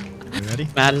 You ready?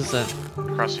 Mad as that.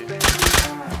 Across you.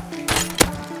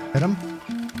 Hit him.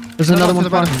 There's another one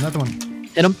far. Another one.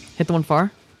 Hit him. Hit the one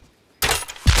far.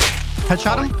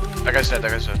 Headshot him. That guy's dead,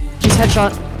 that guy's dead. He's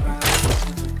headshot.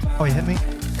 Oh, he hit me.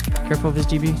 Careful of his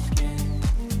DB.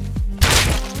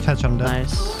 Headshot him dead.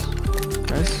 Nice.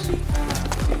 Nice.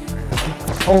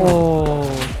 Oh,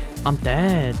 I'm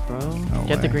dead, bro. No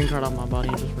Get way. the green card off my body.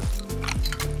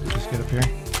 Just get up here.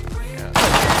 Yeah.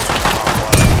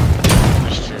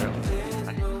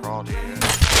 saw you.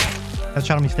 That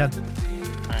shot him, he's dead.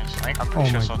 Nice. I'm pretty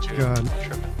sure I saw two. God.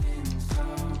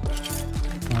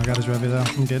 Oh, I got his revy though.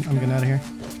 I'm getting out of here.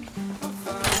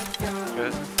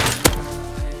 Good.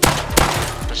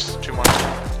 There's 2 more.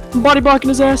 I'm body blocking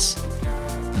his ass.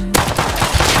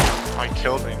 Oh, he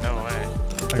killed me. No way.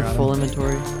 They're full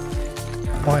inventory.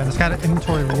 Oh yeah, this guy had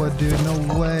inventory wood, dude. No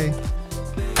way.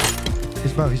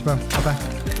 He's bow. Go back.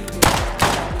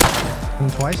 Hit him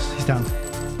twice. He's down.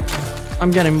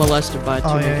 I'm getting molested by 2.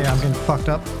 Oh yeah, I'm getting fucked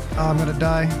up. Oh, I'm gonna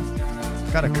die.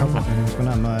 Got a couple things, but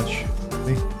not much.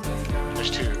 See?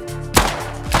 There's 2.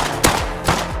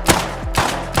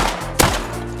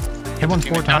 Hit one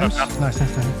 4 times. Nice.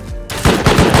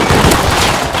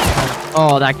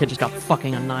 Oh, that kid just got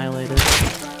fucking annihilated.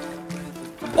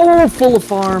 Oh, full of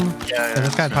farm. Yeah,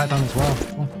 this guy had Python as well.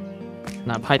 Oh.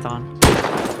 Not Python.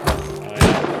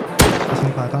 That's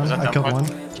me Python. I killed one.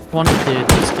 One dude,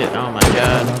 this kid. Oh my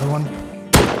god. Another one.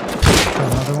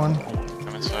 Killed another one.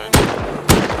 I'm inside.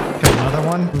 Killed another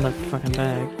one. In the fucking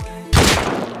bag.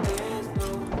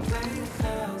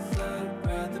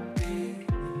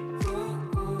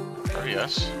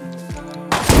 Yes.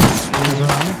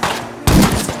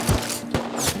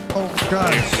 Oh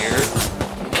god.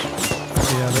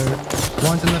 Yeah, there.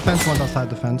 One's in the fence, one's outside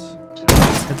the fence.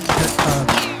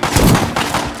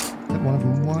 Hit one of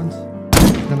them once.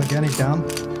 Hit him again, he's down.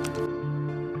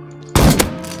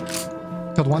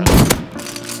 Killed one.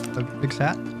 A big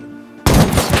sat.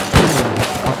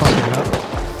 I'll fucking it up.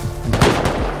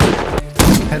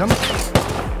 Hit him.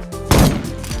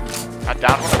 I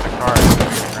downed one of the cars.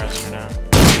 For now.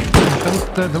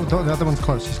 The other one's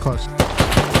close, he's close.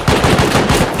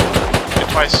 Hit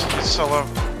twice. He's so low.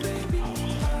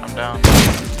 I'm down.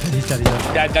 He's dead.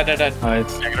 Dead.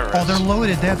 Oh, they're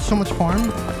loaded. They had so much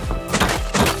farm.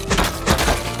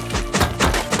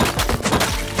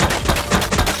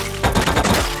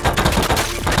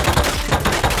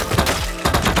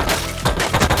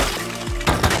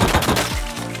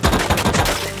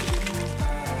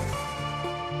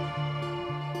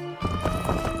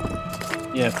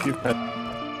 Yeah, few pet.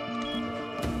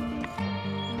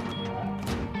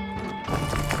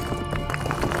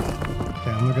 Okay,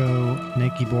 I'm gonna go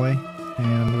Nakey Boy, and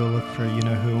I'm gonna go look for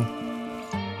you-know-who.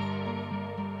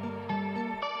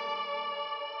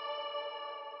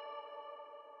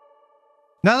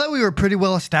 Now that we were pretty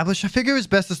well established, I figured it was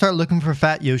best to start looking for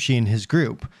Fat Yoshi and his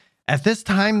group. At this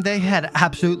time, they had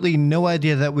absolutely no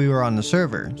idea that we were on the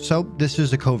server, so this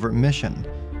is a covert mission.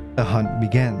 The hunt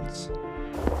begins.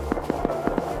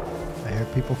 I hear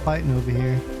people fighting over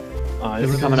here.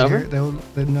 Is it coming over? No,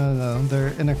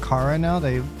 they're in a car right now.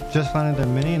 They just landed their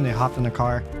mini and they hopped in a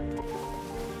car.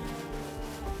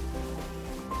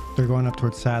 They're going up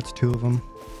towards Sats, 2 of them.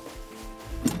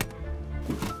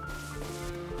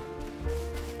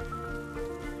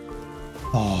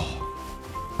 Oh.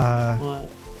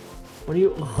 What are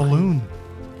you? Balloon.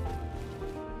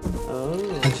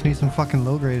 Oh. I just need some fucking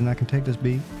low grade and I can take this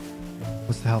beat.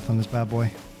 What's the health on this bad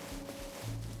boy?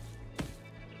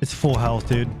 It's full health,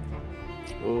 dude.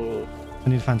 Oh. I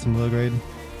need to find some low grade.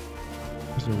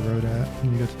 Where's the road at? I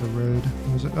need to go to the road.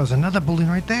 There's another balloon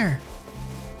right there.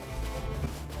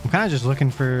 I'm kind of just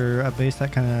looking for a base that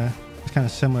is kind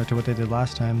of similar to what they did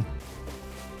last time.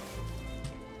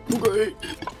 Okay.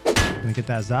 Let me get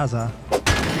that Zaza.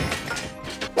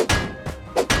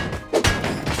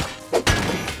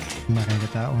 I'm not gonna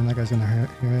get that one. That guy's gonna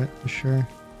hear it for sure.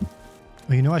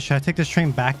 Well, you know what? Should I take this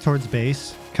train back towards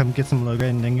base? Come get some low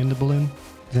grade and ding in the balloon?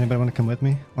 Does anybody want to come with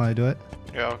me while I do it?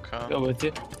 Yeah, I'll come. Go with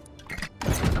you.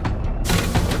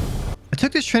 I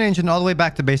took this train engine all the way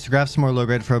back to base to grab some more low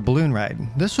grade for a balloon ride.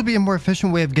 This will be a more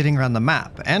efficient way of getting around the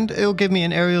map, and it'll give me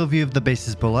an aerial view of the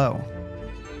bases below.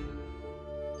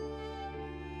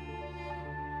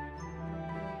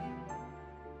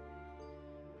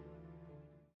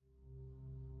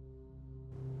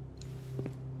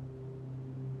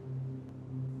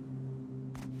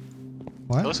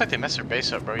 What? It looks like they messed their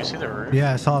base up, bro. You see their roof?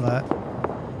 Yeah, I saw that.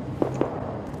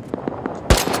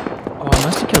 Oh, I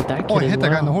must have killed that kid. Oh, I hit as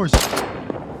that guy on the well. horse.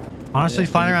 Honestly,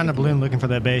 flying around the balloon looking for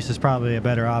that base is probably a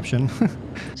better option.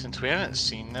 Since we haven't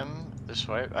seen them this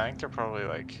way, I think they're probably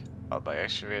like up by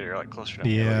excavator, like closer to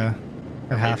Yeah,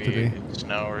 they have to be.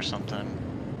 Snow or something.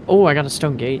 Oh, I got a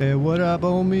stone gate. Hey, what up,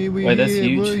 homie? Wait, that's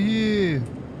huge. We're here.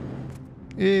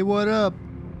 Hey, what up?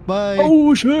 Bye.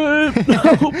 Oh shit!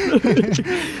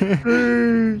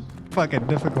 Fucking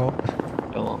difficult.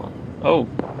 Go on. Oh.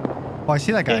 Oh, I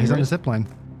see that guy. He's on the zipline.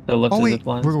 The left Oh is wait,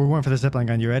 zipline. we're going for the zipline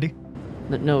gun. You ready?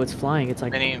 No, it's flying. It's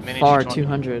like Mini far 220.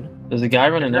 200. There's a guy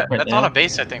running up right That's now. on a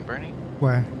base, I think, Bernie.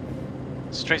 Where?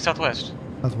 Straight southwest,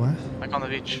 Southwest? like on the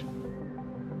beach.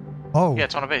 Oh. Yeah,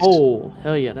 it's on a base. Oh,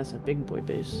 hell yeah, that's a big boy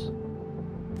base.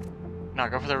 No,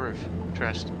 go for the roof.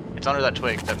 Trust. It's under that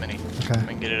twig, that mini. Okay. We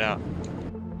can get it out.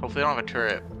 Hopefully, I don't have a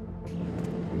turret.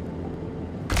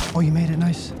 Oh, you made it.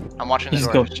 Nice. I'm watching the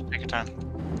Just door. go. Just take your time.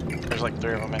 There's like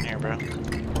 3 of them in here, bro.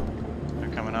 They're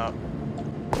coming up.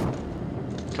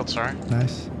 Killed Star.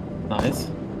 Nice. Nice.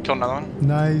 Killed another one.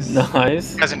 Nice.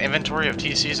 Nice. Has an inventory of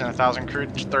TCs and 1,000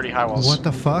 crude, 30 high walls. What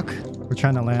the fuck? We're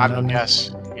trying to land I on don't there.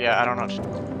 guess. Yeah, I don't know.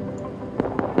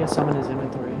 He has some in his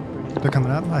inventory. They're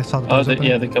coming up. I saw the Oh, doors open.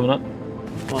 yeah, they're coming up.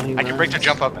 Well, he I can break the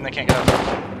jump up and they can't get up.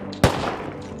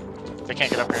 They can't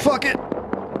get up here. Fuck it.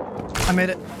 I made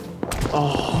it.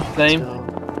 Oh, Same.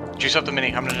 Juice up the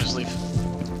mini. I'm gonna just leave.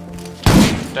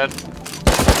 Dead. Nice.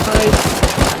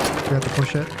 We have to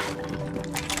push it.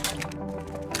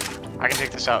 I can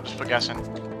take this out. Just put gas in.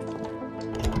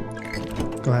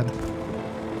 Go ahead.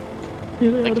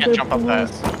 They can't jump up that.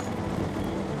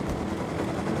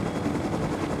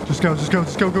 Just go, just go,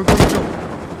 just go, go, go, go.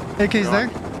 AK's there.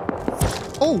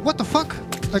 Oh, what the fuck?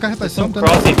 I got hit by something.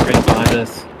 Crossing right behind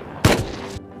us.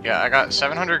 Yeah, I got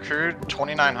 700 crude,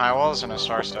 29 high walls, and a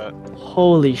star stat.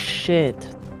 Holy shit.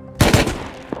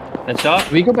 That shot?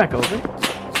 Can we go back over?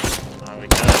 Oh, we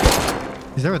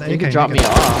can. He's there with AK. You can drop me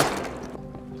off.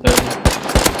 So,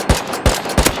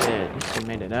 Shit, you still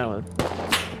made it out.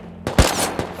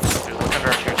 Dude, look under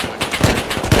our tier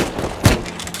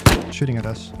 2. Shooting at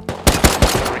us.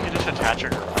 We can just attach a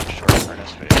garage door in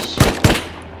his face.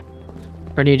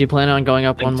 Bernie, do you plan on going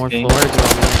up Thanks, one more King. floor? Or do you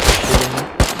want me to shoot him?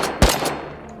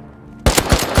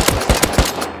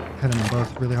 Hit them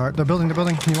both really hard. They're building, they're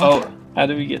building. Can you watch? oh, how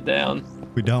do we get down?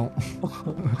 We don't.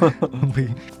 we...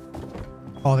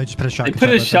 Oh, they just put a They shotgun. put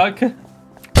a right shotgun.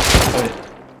 Wait.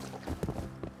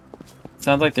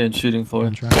 Sounds like they're in shooting floor.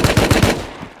 there.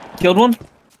 I'm Killed one?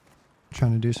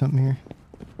 trying to do something here.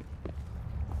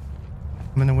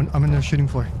 I'm in their shooting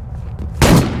floor.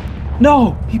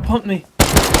 No! He pumped me.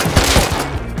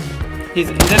 He's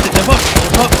at the jump up.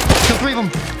 Jump up. Kill 3 of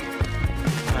them.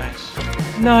 Nice.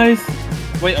 Nice.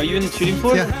 Wait, are you in the shooting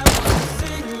floor? Yeah.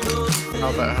 How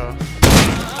about hoe?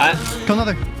 Kill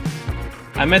another.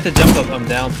 I'm at the jump up. I'm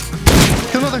down.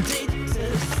 Kill another.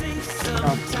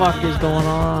 What the fuck is going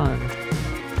on?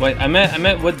 Wait, I'm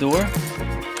at what door?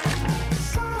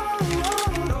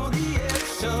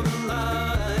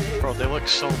 Bro, they look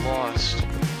so lost.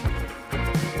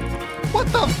 What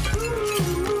the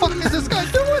fuck is this guy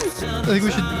doing? I think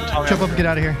we should jump up and get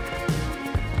out of here.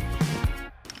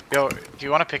 Yo, do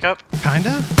you want to pick up?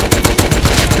 Kinda.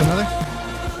 Kill another.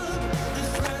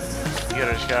 You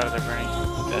gotta just get out of there, Bernie.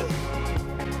 Okay.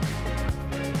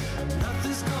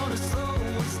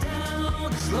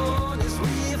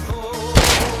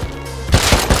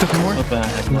 Kill 2 more. Not bad. I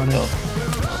have Come on no in.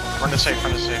 health. Run to safe,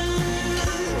 run to safe.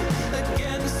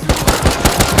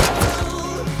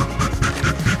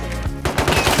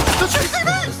 They're chasing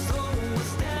me!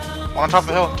 One on top of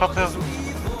the hill, top of the hill.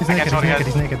 He's I naked, can't tell he's you naked,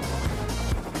 he's naked.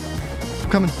 I'm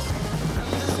coming.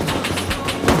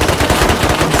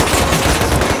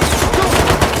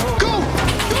 Go! Go!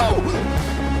 Go!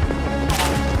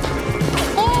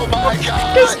 Oh my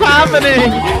god! What's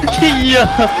happening? Yo!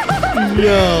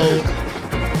 Yo!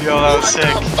 Yo, that was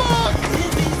sick.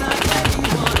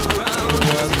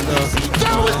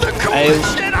 That was the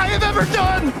coolest shit I have ever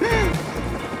done!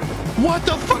 What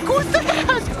the fuck was that?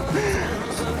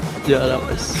 Yeah, that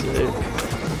was sick.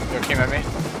 Yo, came at me.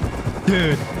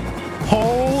 Dude,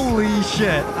 holy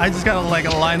shit. I just got like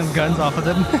a line of guns off of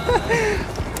them.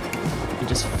 You're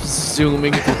just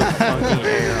zooming through the fucking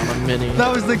air on a mini.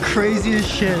 That was the craziest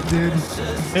shit, dude.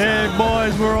 Hey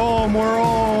boys, we're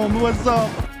home, what's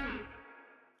up?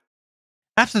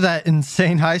 After that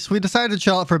insane heist, we decided to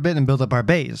chill out for a bit and build up our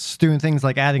base, doing things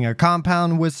like adding a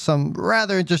compound with some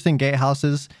rather interesting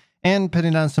gatehouses and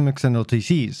putting down some external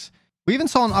TCs. We even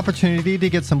saw an opportunity to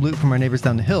get some loot from our neighbors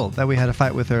down the hill that we had a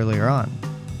fight with earlier on.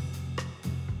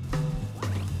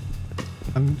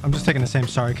 I'm just taking the same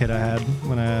SAR kit I had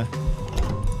when I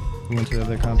went to the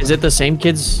other compound. Is it the same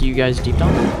kids you guys deeped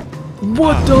on?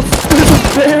 What the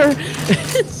f-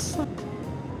 There's a bear!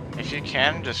 If you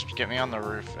can, just get me on the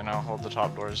roof and I'll hold the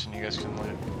top doors and you guys can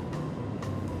loot.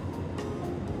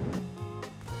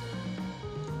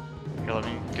 Here, let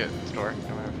me get the door.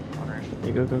 Come on the roof. There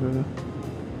you go, go, go, go.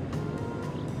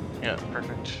 Yeah,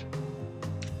 perfect.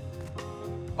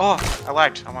 Oh, I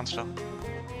lagged. I'm on still.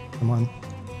 Come on.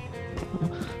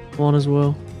 One as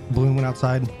well. Balloon went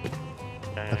outside.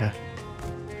 Yeah. Okay.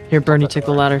 Here, Bernie, take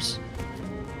the ladders.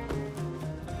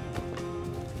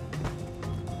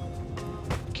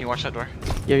 Can you watch that door?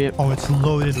 Yep. Oh, it's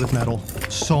loaded with metal.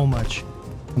 So much.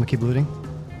 I'm gonna keep looting.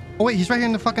 Oh wait, he's right here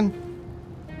in the fucking...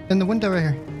 in the window right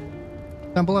here.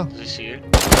 Down below. Does he see you?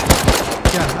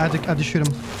 Yeah, I had to shoot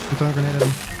him. I'm throwing a grenade at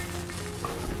him.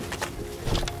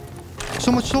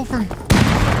 So much sulfur.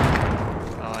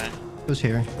 Oh, yeah. It was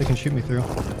here. They can shoot me through.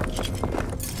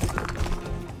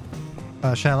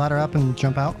 Should I ladder up and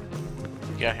jump out?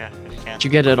 Yeah, if you can. Did you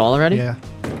get it all already? Yeah.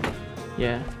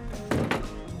 Yeah.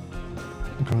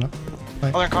 I'm coming up.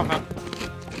 Oh, they're in compound.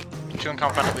 2 in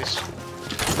compound at least.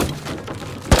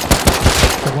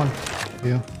 Good one.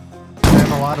 Yeah. I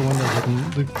have a lot of windows that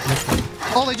can loot.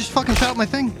 Oh, they just fucking shot out my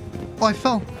thing. Oh, I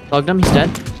fell. Plugged him. He's dead.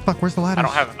 Fuck, where's the ladder?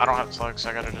 I don't have slugs.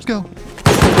 I gotta just go.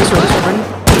 This way, Brendan.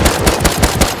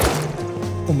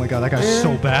 Oh my god, that guy's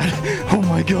so bad. Oh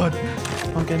my god.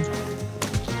 Okay.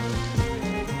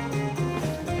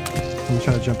 I'm gonna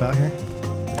try to jump out here.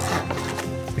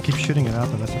 I keep shooting it out,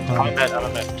 but that's a problem. I'm a bed.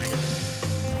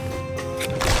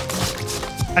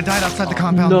 I died outside the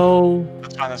compound. No.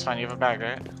 That's fine. You have a bag,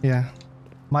 right? Yeah.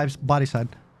 My body side.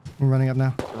 I'm running up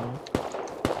now.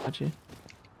 Got you.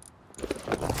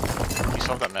 You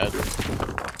saw that med.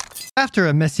 After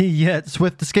a messy yet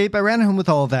swift escape, I ran home with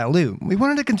all of that loot. We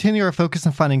wanted to continue our focus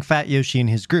on finding Fat Yoshi and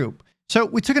his group. So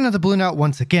we took another balloon out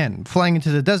once again. Flying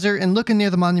into the desert and looking near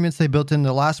the monuments they built in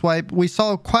the last wipe, we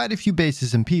saw quite a few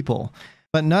bases and people.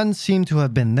 But none seemed to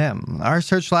have been them. Our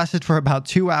search lasted for about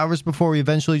 2 hours before we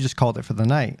eventually just called it for the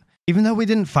night. Even though we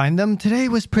didn't find them, today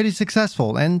was pretty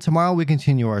successful, and tomorrow we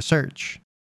continue our search.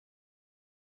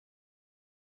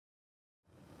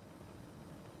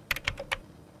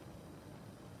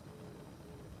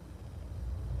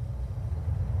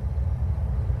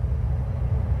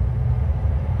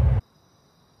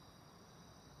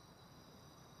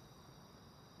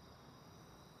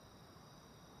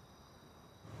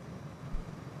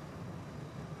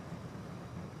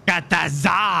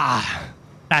 Kataza!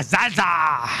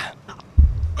 Tazaza!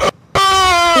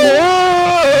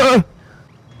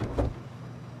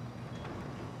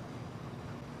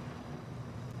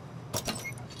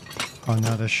 Oh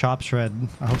no, the shop's red.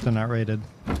 I hope they're not raided.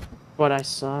 What I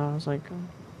saw, I was like...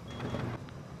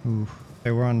 Ooh,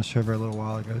 they were on the server a little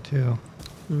while ago too.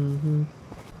 Mm-hmm.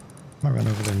 Might run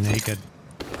over there naked.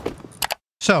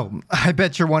 So, I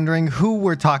bet you're wondering who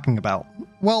we're talking about.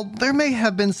 Well, there may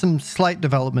have been some slight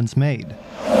developments made.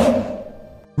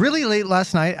 Really late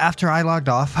last night, after I logged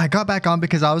off, I got back on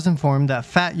because I was informed that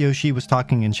Fat Yoshi was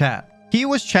talking in chat. He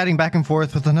was chatting back and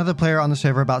forth with another player on the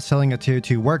server about selling a tier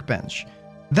 2 workbench.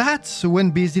 That's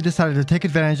when BZ decided to take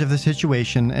advantage of the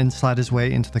situation and slide his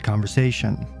way into the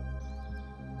conversation.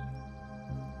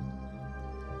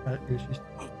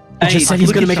 He just said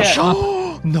he's gonna make a shop.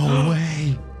 No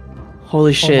way.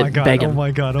 Holy shit, oh my god, beg him. Oh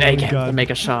my god, oh beg my him god. to make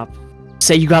a shop.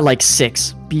 Say you got like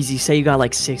 6. BZ, say you got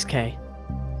like 6k.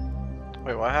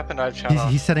 Wait, what happened? I chat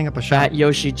He's setting up a shop. Fat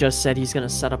Yoshi just said he's gonna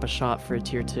set up a shop for a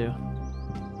tier 2.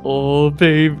 Oh,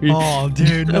 baby. Oh,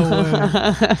 dude, no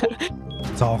way.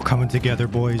 It's all coming together,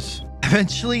 boys.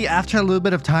 Eventually, after a little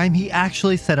bit of time, he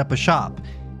actually set up a shop.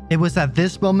 It was at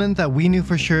this moment that we knew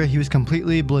for sure he was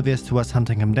completely oblivious to us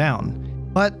hunting him down.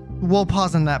 But we'll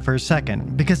pause on that for a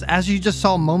second, because as you just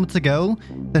saw moments ago,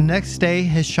 the next day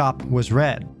his shop was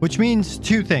red, which means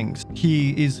 2 things.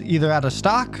 He is either out of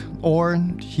stock or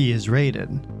he is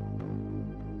raided.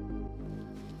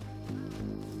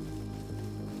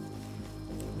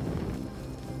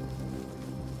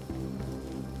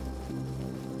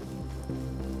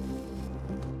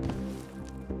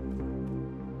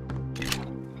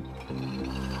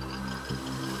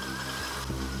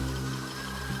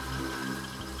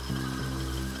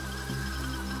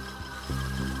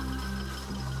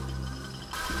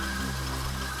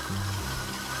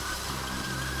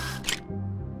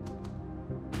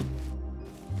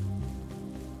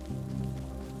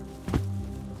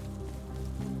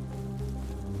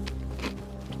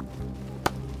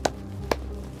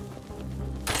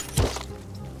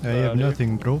 I have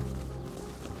nothing, bro.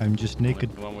 I'm just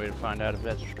naked. One way to find out if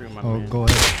that's true, my Oh, man. go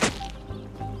ahead.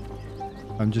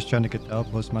 I'm just trying to get the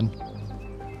outpost, man.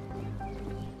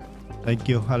 Thank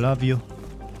you. I love you.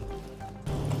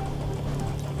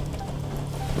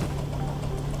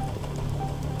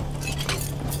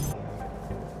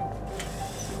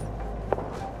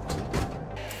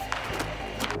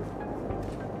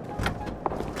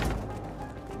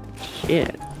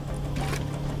 Shit.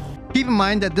 Keep in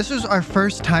mind that this was our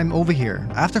first time over here.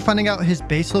 After finding out his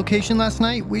base location last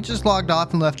night, we just logged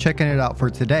off and left checking it out for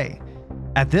today.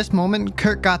 At this moment,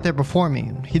 Kurt got there before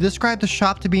me. He described the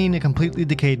shop to being a completely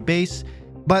decayed base,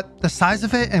 but the size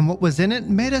of it and what was in it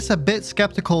made us a bit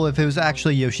skeptical if it was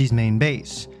actually Yoshi's main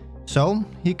base. So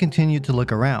he continued to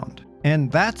look around.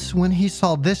 And that's when he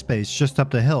saw this base just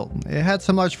up the hill. It had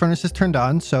some large furnaces turned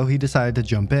on, so he decided to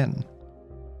jump in.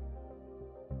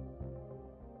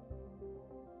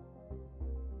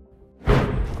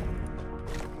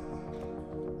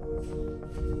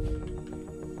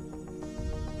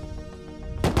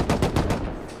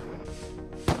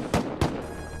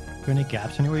 there any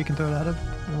gaps anywhere you can throw it out of?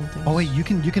 I don't think Oh wait, you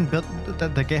can build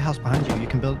the gatehouse behind you. You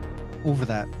can build over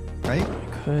that, right?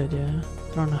 I could, yeah.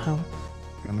 I don't know how.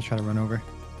 I'm gonna try to run over.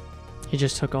 He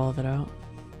just took all of it out.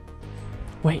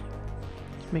 Wait.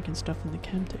 He's making stuff in the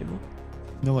chem table.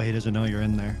 No way, he doesn't know you're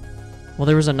in there. Well,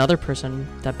 there was another person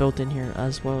that built in here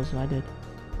as well as I did.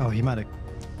 Oh, he might have.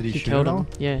 Did he shoot killed him? him.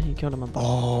 Yeah, he killed him a bunch.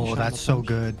 Oh, that's so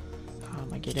good. I'm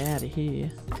gonna get out of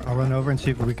here. I'll run over and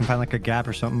see if we can find like a gap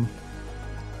or something.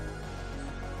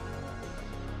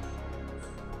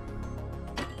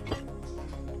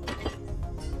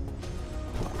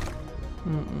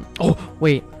 Oh,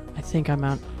 wait. I think I'm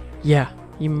out. Yeah,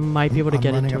 you might be able to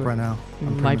get it to right now. You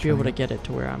might be able to get it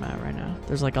to where I'm at right now.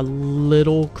 There's like a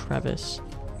little crevice.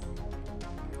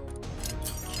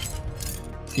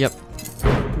 Yep.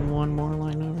 One more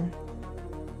line over.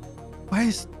 Why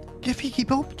is Jiffy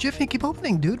keep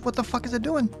opening, dude? What the fuck is it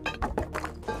doing?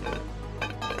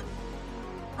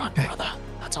 Run, brother.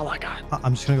 That's all I got.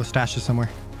 I'm just gonna go stash this somewhere.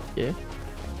 Yeah.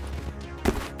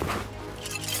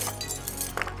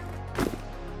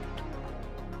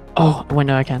 Oh,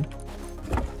 window I can.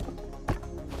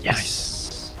 Yes.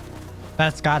 Nice.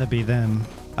 That's gotta be them.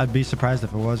 I'd be surprised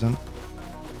if it wasn't.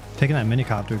 Taking that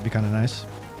minicopter would be kind of nice.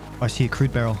 Oh, I see a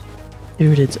crude barrel.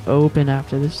 Dude, it's open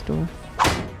after this door.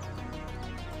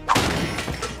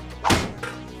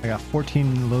 I got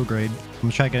 14 low grade. I'm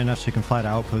gonna try to get enough so you can fly to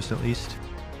outpost at least.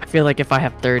 I feel like if I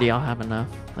have 30, I'll have enough.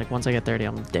 Like once I get 30,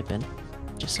 I'm dipping.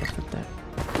 Just so for that.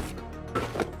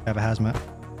 I have a hazmat.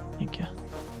 Thank you.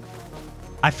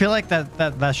 I feel like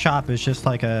that shop is just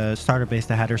like a starter base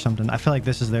they had or something. I feel like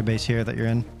this is their base here that you're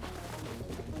in.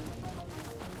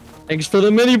 Thanks for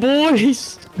the mini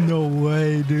boys. No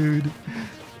way, dude.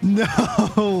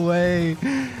 No way.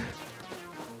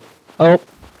 Oh.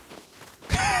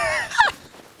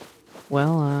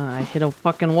 Well, I hit a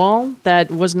fucking wall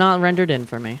that was not rendered in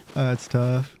for me. That's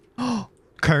tough.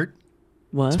 Kurt.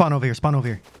 What? Spawn over here. Spawn over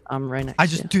here. I'm right next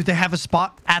to you. Dude, they have a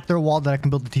spot at their wall that I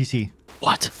can build the TC.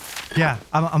 What? Yeah,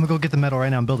 I'm gonna go get the metal right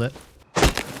now and build it.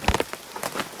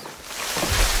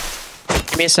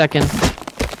 Give me a second.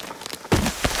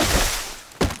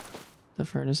 The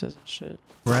furnace isn't shit.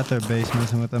 We're at their base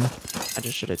messing with them. I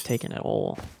just should have taken it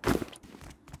all.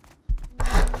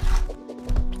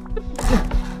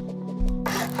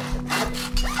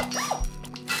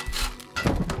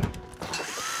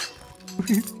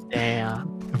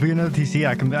 Damn. If we get another TC,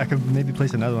 I can maybe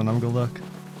place another one. I'm gonna go look.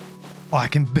 Oh, I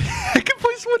can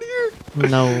place one here.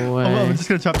 No way. I'm just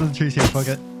gonna chop down the trees here. Fuck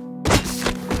it.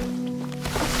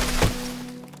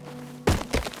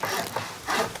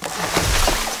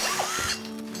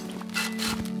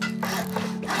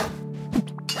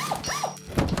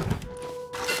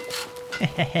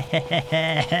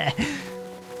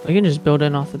 We can just build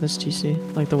in off of this TC.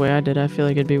 Like the way I did, I feel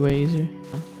like it'd be way easier.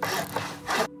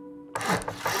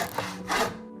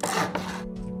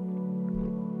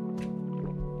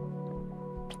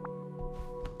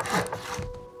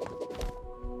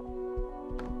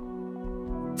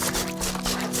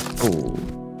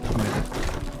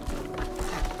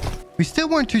 We still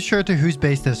weren't too sure to whose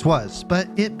base this was, but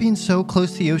it being so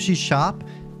close to Yoshi's shop,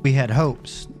 we had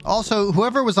hopes. Also,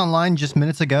 whoever was online just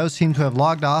minutes ago seemed to have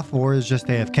logged off or is just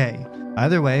AFK.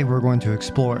 Either way, we're going to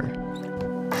explore.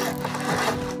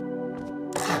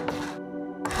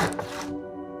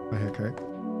 Right here, Kurt.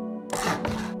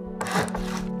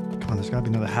 Come on, there's gotta be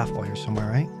another half wall here somewhere,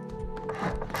 right?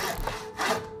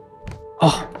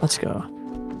 Oh, let's go.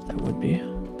 That would be.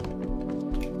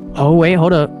 Oh, wait,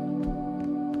 hold up.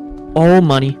 Oh,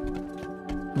 money.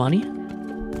 Money?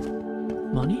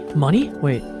 Money? Money?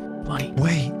 Wait. Money.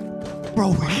 Wait. Bro,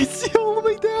 we can see all the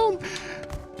way down.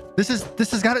 This is a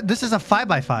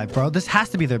 5x5, bro. This has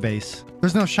to be their base.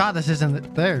 There's no shot this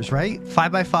isn't theirs, right?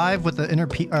 5x5 with the inner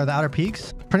peak or the outer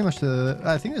peaks. Pretty much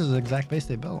I think this is the exact base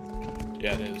they built.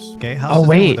 Yeah, it is. Gatehouse. Oh,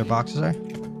 wait. Where their boxes are.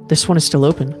 This one is still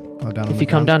open. Oh, down. If you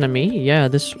come down to me, yeah,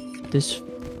 this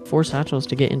 4 satchels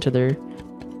to get into their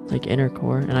like inner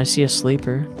core, and I see a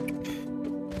sleeper.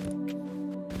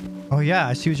 Oh yeah,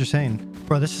 I see what you're saying.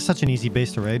 Bro, this is such an easy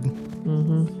base to raid.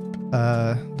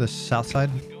 The south side.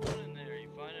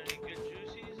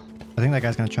 I think that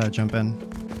guy's gonna try to jump in.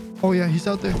 Oh yeah, he's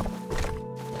out there.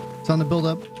 It's on the build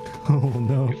up. Oh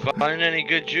no. You finding any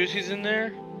good juicies in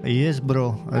there? He is,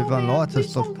 bro. I found lots of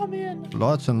stuff.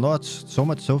 Lots and lots. So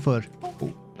much so far.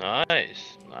 Oh.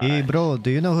 Nice. Hey bro, do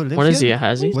you know who lives What is he, here? a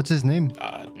Hazzy? What's his name?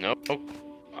 Nope.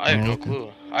 I have no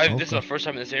clue. This is my first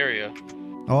time in this area.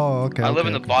 Oh, okay. I live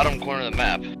in the bottom corner of the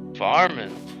map.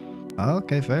 Farming.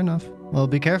 Okay, fair enough. Well,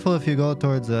 be careful if you go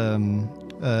towards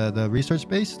the research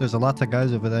base. There's a lot of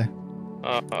guys over there.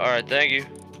 Alright, thank you.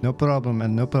 No problem,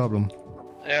 man. No problem.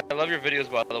 Yeah, I love your videos,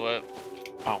 by the way.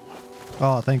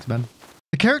 Oh, thanks, man.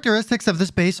 The characteristics of this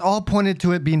base all pointed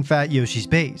to it being Fat Yoshi's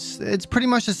base. It's pretty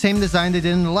much the same design they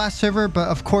did in the last server, but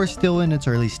of course still in its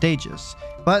early stages.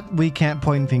 But we can't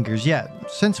point fingers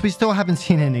yet, since we still haven't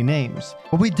seen any names.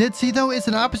 What we did see though is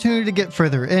an opportunity to get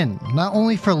further in, not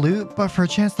only for loot, but for a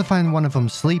chance to find one of them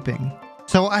sleeping.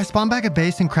 So I spawned back at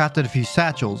base and crafted a few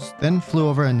satchels, then flew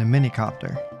over in the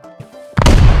minicopter.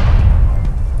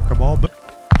 Come on,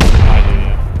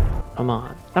 Come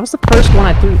on. That was the first one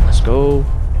I threw. Let's go.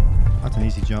 That's an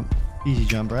easy jump. Easy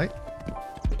jump, right?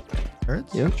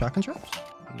 Turrets? Yep. Shotgun traps?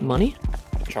 Money?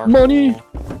 Charcoal. Money!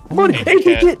 Money! Hey,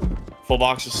 Kit. Full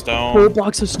box of stone. Full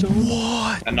box of stone.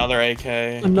 What? Another AK.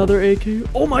 Another AK.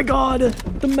 Oh my god!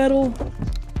 The metal!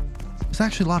 There's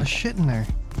actually a lot of shit in there.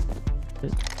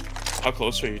 How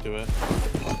close are you to it?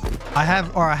 I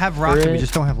have rocket, we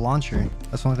just don't have launcher.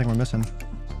 That's the only thing we're missing.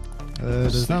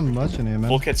 There's not much in here, man.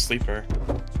 Full kit sleeper.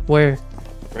 Where?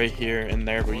 Right here in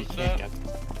there, but you can't get.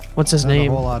 What's his There's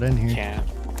name? a whole lot in here. Can't.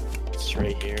 It's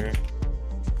right here.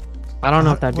 I don't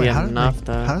know if that'd be enough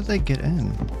though. How did they get in?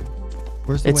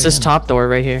 Where's the It's way this in? top door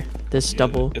right here. This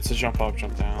double. It's a jump up,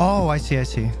 jump down. Oh, I see. Yeah,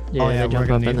 oh yeah, they we're jump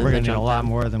gonna up need, and then we're they gonna need a jump lot down.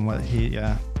 more than what he.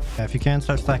 Yeah, if you can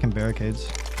start stacking barricades.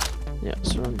 Yeah,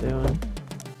 that's what I'm doing.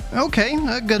 Okay,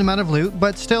 a good amount of loot,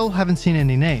 but still haven't seen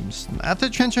any names. After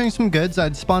transferring some goods,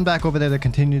 I'd spawn back over there to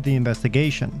continue the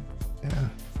investigation. Yeah,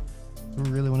 I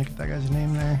really want to get that guy's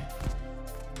name there.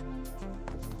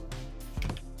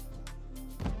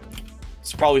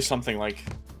 It's probably something like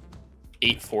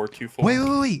 8424.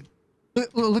 Wait.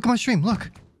 Look at my stream.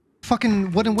 Look.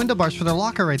 Fucking wooden window bars for their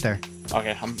locker right there.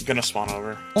 Okay, I'm gonna spawn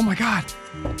over. Oh my god.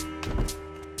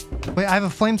 Wait, I have a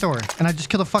flamethrower, and I just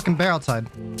killed a fucking bear outside.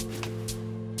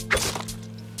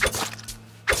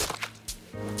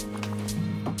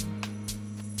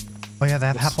 Oh yeah, they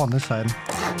have half on this side.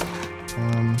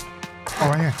 Oh,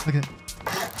 right here. Look at it.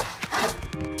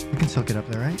 We can still get up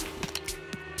there, right?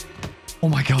 Oh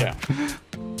my god. Yeah.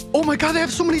 Oh my god, they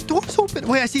have so many doors open.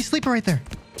 Wait, I see Sleeper right there.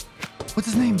 What's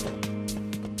his name?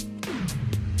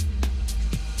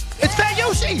 It's Fat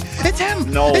Yoshi! It's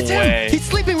him! No it's way. Him! He's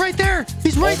sleeping right there!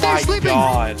 He's right there sleeping!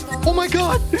 God. Oh my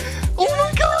god! Oh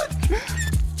my god!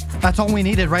 That's all we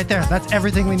needed right there. That's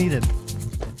everything we needed.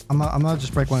 I'm gonna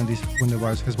just break one of these window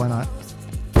bars, because why not?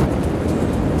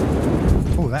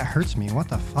 Oh, that hurts me. What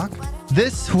the fuck?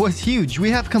 This was huge. We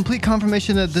have complete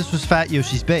confirmation that this was Fat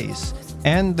Yoshi's base,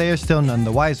 and they are still none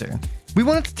the wiser. We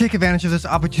wanted to take advantage of this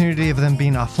opportunity of them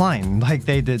being offline, like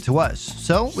they did to us,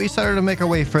 so we started to make our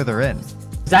way further in.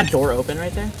 Is that door open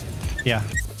right there? Yeah.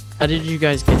 How did you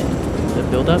guys get in? The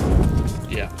build up?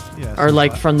 Yeah. Or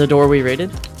like from the door we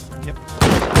raided? Yep.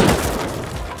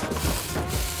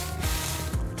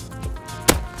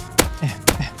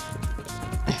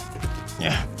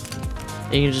 Yeah.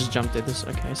 You can just jump through this.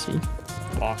 Okay, I see.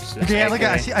 Boxes. Okay, yeah, look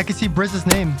at I can see Brizz's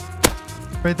name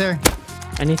right there.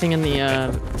 Anything in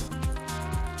the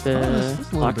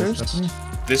lockers?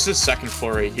 This is second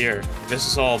floor right here. This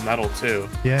is all metal too.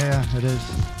 Yeah, it is.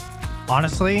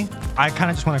 Honestly, I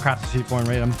kind of just want to craft a C4 and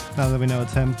raid him now that we know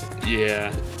it's him.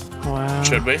 Yeah. Wow.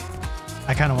 Should we?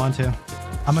 I kind of want to.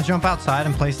 I'm gonna jump outside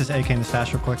and place this AK in the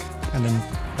stash real quick, and then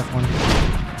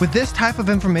F1. With this type of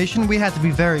information, we had to be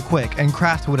very quick and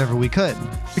craft whatever we could,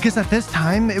 because at this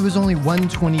time it was only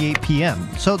 1:28 p.m.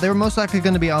 So they were most likely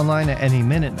going to be online at any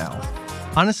minute now.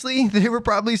 Honestly, they were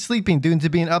probably sleeping due to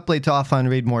being up late to offline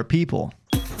raid more people.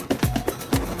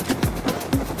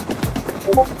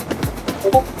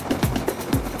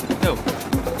 No.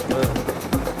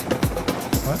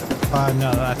 What?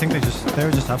 No, I think they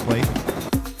were just up late.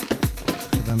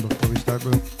 For them before we start,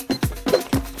 bro.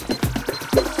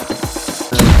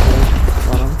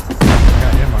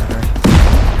 Got him marker.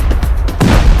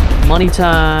 Money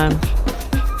time.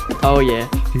 Oh yeah.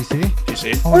 PC?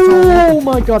 PC. Oh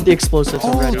my god, the explosives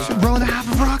already. Oh, row and a half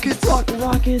of rockets. Fuck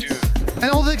rockets. Dude.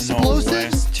 And all the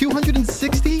explosives?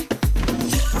 260?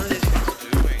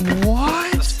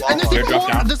 What? And there's even more.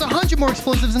 There's 100 more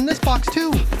explosives in this box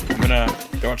too. I'm gonna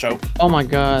go watch out. Oh my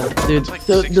god, dude.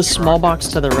 The small box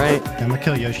to the right. Yeah, I'm gonna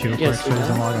kill Yoshi real quick so he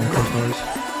doesn't log on the closed doors.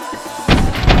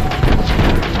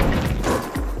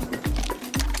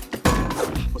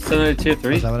 What's another tier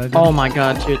 3? Is that what I did? Oh my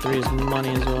god, tier 3 is money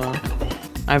as well.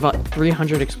 I have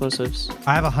 300 explosives.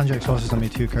 I have 100 explosives on me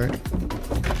too, Kurt.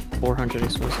 400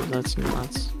 explosives, that's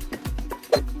nuts.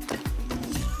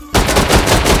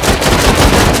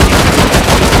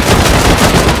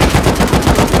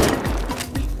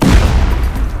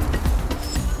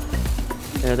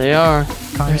 There they are.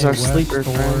 There's our sleeper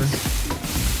friends.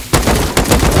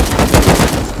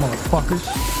 Motherfuckers.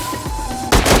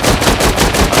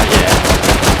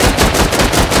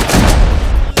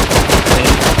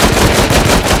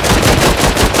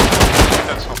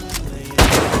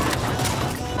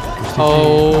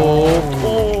 Metal.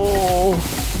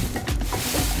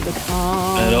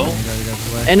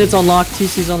 And it's unlocked.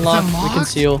 TC's unlocked. We can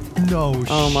seal. No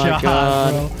Oh my shot,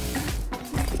 god.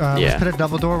 bro. Let's put a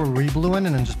double door where we blew in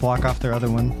and then just block off their other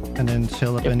one and then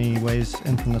seal up any ways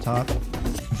in from the top.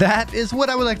 That is what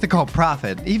I would like to call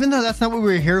profit. Even though that's not what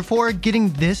we were here for, getting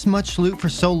this much loot for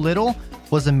so little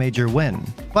was a major win.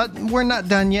 But we're not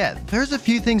done yet. There's a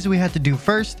few things we had to do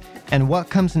first, and what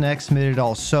comes next made it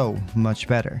all so much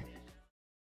better.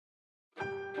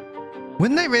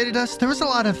 When they raided us, there was a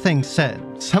lot of things said.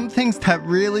 Some things that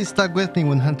really stuck with me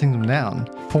when hunting them down.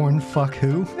 Foreign fuck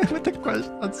who? With the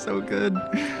question, that's so good.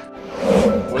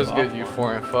 What's good, you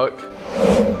foreign fuck?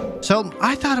 So,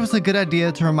 I thought it was a good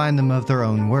idea to remind them of their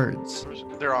own words.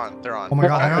 They're on. They're on. Oh my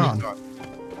god, they're on.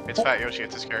 It's Fat Yoshi,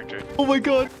 it's his character. Oh my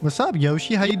god. What's up,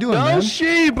 Yoshi? How you doing,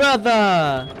 Yoshi,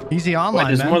 brother! Easy online,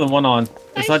 there's man. more than one on.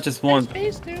 It's not just one.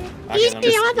 Easy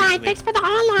online, thanks for the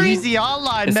online. Easy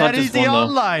online, It's man. not just Easy one, though.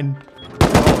 online.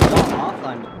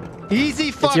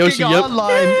 Easy fucking Yoshi, yep.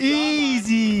 online.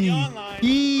 Easy.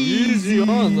 Easy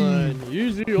online.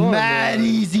 Easy online. Mad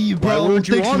easy, bro. Why weren't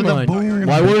you Thanks for online? the boom.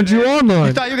 Why weren't you online?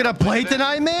 You thought you were gonna play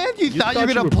tonight, man? You thought you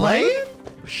were gonna play?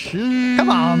 Shit. Come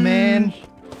on, man.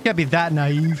 You can't be that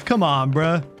naive. Come on,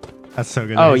 bro. That's so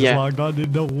good. Oh, I just yeah. logged on,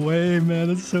 dude. No way, man.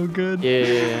 That's so good.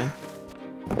 Yeah.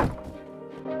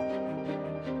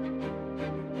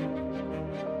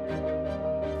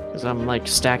 Because I'm like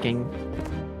stacking.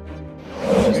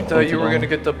 You thought you were gonna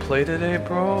get the play today,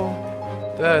 bro?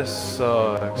 That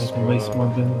sucks, bro.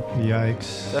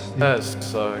 Yikes. That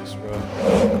sucks, bro.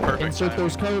 Perfect. Insert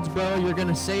those codes, bro. You're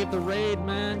gonna save the raid,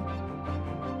 man.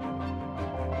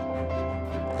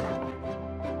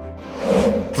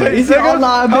 Easy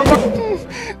online,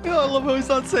 baby. I love how he's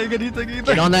not saying anything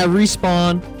either. Get on that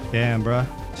respawn. Damn, bro.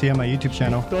 See you on my YouTube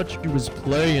channel. Thought you was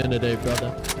playing today,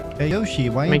 brother. Hey, Yoshi,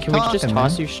 why I ain't mean, you can we talking, just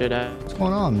toss man? you shit out? What's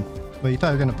going on? Wait, you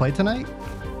thought you were gonna play tonight?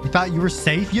 You thought you were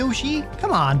safe, Yoshi?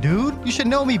 Come on, dude. You should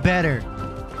know me better.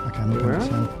 Okay, I'm Where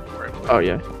gonna are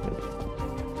you? Oh, yeah.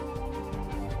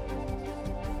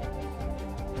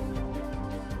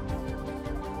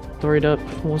 Throw up.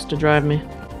 Who wants to drive me?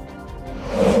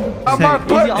 I'm on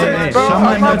butt taste, bro.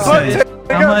 I'm on butt taste.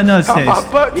 I'm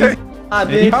on butt taste. I'm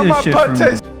Eat this shit from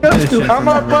this shit I'm from on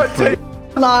my butt report. taste.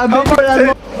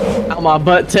 How my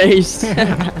butt taste?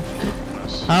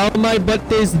 How my butt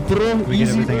taste, bro? We get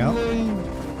everything out?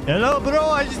 Hello, bro.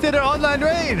 I just did an online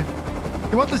raid.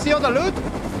 You want to see all the loot?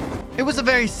 It was a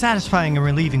very satisfying and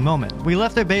relieving moment. We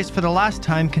left their base for the last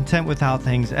time, content with how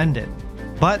things ended.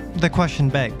 But the question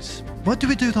begs, what do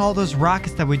we do with all those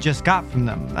rockets that we just got from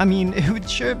them? I mean, it would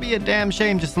sure be a damn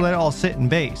shame just to let it all sit in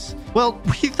base. Well,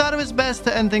 we thought it was best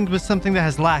to end things with something that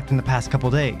has lacked in the past couple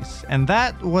days, and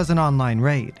that was an online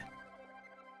raid.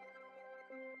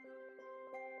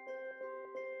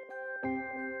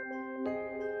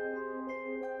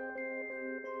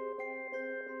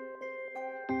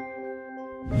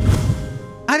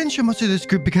 I didn't show much of this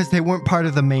group because they weren't part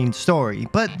of the main story,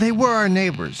 but they were our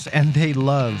neighbors, and they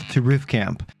loved to roof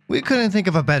camp. We couldn't think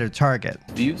of a better target.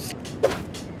 Views.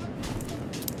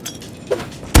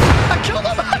 I killed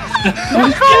him!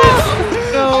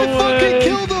 I fucking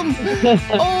killed him!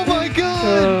 Oh my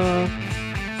god!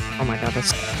 Oh my god,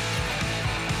 that's...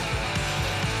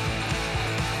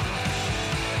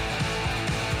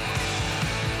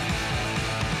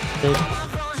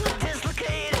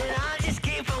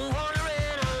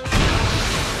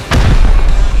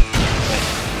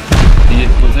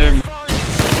 Was there...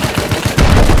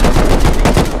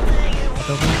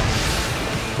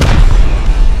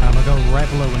 I'm gonna go right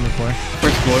below window 4.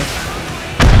 First floor.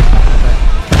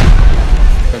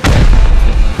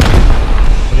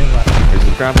 There's a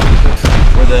grab on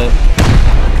Where the...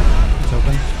 It's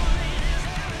open.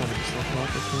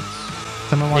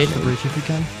 Someone watch the breach if you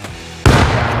can.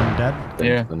 I'm dead.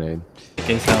 Yeah. Grenade.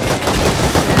 Case out.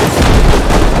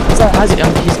 Is that Isaac?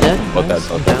 He's dead. What Nice.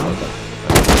 that? I'm down.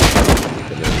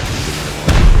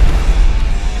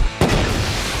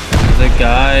 There's a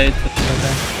guy...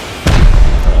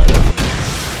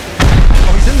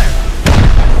 Oh, he's in there.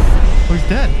 Oh, he's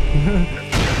dead.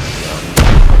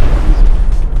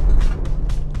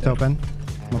 It's open.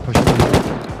 I'm gonna push it in.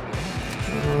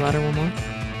 Ladder one more.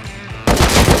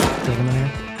 Kill them in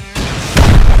here.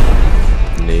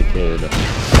 Naked.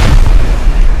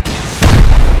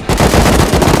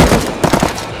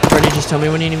 Freddy, just tell me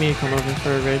when you need me to come over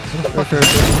for a raid. Or for a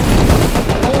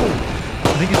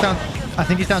I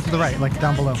think he's down to the right, like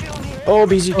down below. Oh,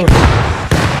 BZ. Okay.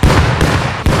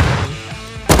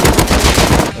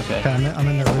 I'm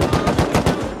in the roof.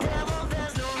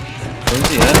 Where's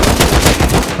he at?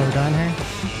 Throw down here.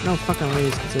 No fucking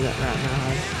ways to say that right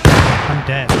now. I'm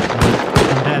dead.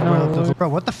 I'm dead. No. Bro,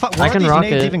 what the fuck? Where are these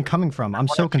nades even coming from? I'm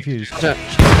so confused. I'm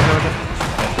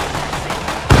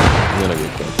gonna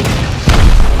get close.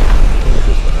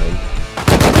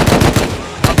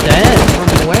 I'm dead. From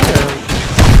where?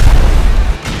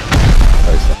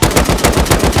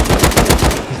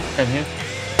 Right here.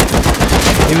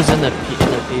 He was in the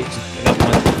peaks. I got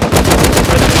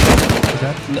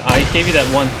one. I gave you that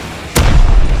one.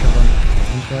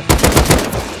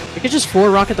 We could just 4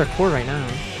 rocket their core right now.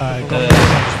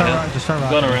 Just start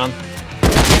rocking. Going around.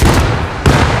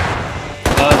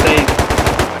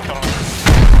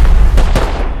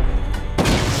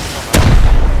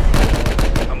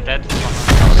 I'm dead.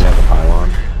 have a pylon.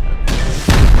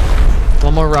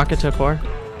 One more rocket to a core.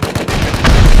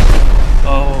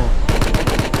 Oh.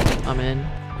 I'm in.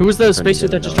 Who was the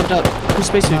spacesuit that just jumped out? Who's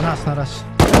spacesuit? Not us, not us.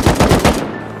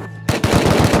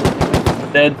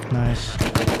 Dead. Nice.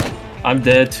 I'm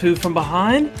dead too from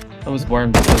behind. I was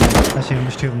wormed. I see him.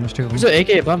 There's 2 of them. There's 2 of them. Who's an AK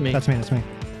above me? That's me. That's me.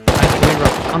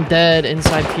 I'm dead.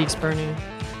 Inside peaks burning.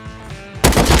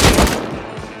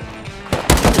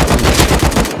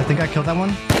 I think I killed that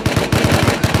one.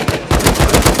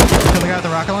 Killed the guy with the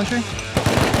rocket launcher.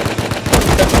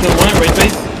 The one at right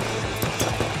base.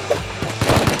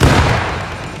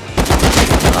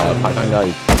 Python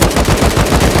guy.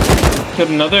 Killed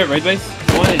another at right base.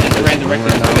 One that just ran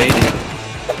directly into the 80.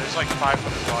 There's like 5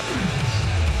 of the body.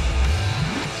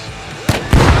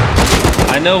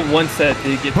 I know one set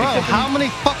did get Bro, picked up. how many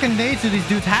fucking nades do these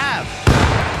dudes have?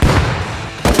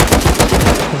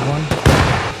 One.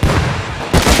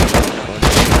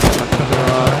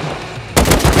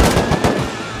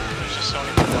 There's just so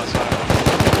many people outside.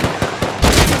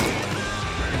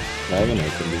 I have an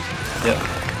open. Yep.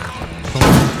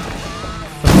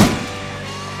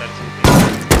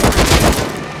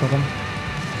 Kill them.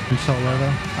 I'm solo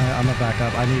though. I'm gonna back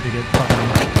up. I need to get fucking...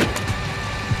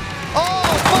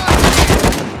 Oh, fuck!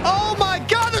 Oh my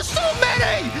god, there's so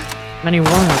many! Many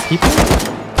what? People?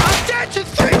 I'm dead to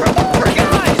 3 revolver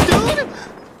guys, dude!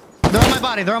 They're on my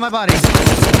body. They're on my body.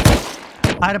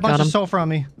 I had a bunch of sulfur on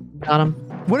me. Got him.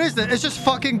 What is this? It's just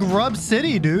fucking Grub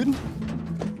City, dude.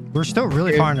 We're still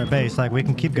really far in our base. Like, we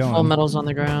can keep going. All metals on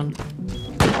the ground.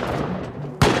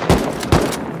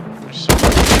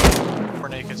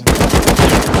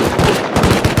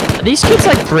 Are these kids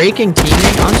like breaking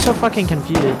teaming? I'm so fucking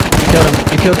confused. You killed him.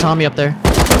 You killed Tommy up there.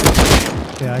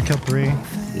 Yeah, I killed 3.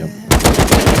 Yep.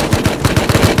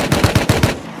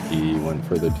 He went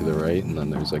further to the right, and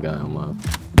then there's a guy on left.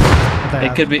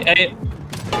 It could be. Hey,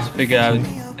 let's figure out.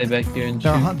 Stay back here and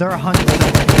they're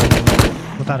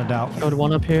 100% without a doubt. Killed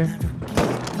one up here.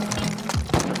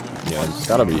 Yeah, it's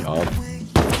gotta be up.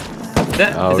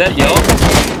 Is that y'all?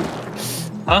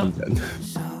 Huh?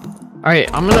 Alright,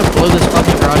 I'm gonna blow this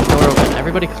fucking garage door open.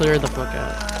 Everybody clear the fuck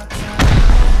out.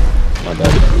 My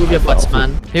bad. Move your butts,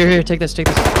 man. Here, take this, take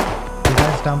this. You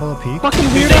guys down below peak?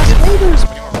 Fucking weird ass neighbors!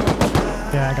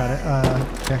 Yeah, I got it.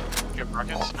 Okay. You have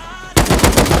rockets?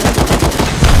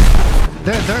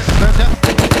 They're dead.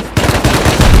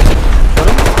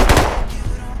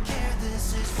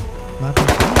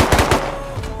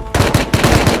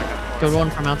 Good one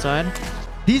from outside.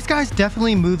 These guys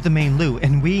definitely moved the main loot,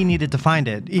 and we needed to find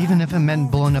it, even if it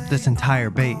meant blowing up this entire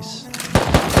base.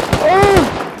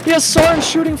 Oh! He has Sarn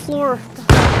shooting floor!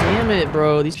 Damn it,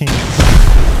 bro. These people.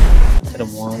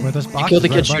 Where those boxes killed the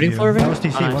kid right shooting above floor, you. That Vin? was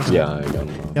TC, wasn't it? Yeah, I got him.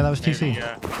 Yeah, that was TC.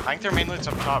 Yeah. I think their main loot's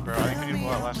up top, bro. I think we need to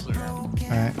blow out last loot room.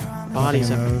 Alright.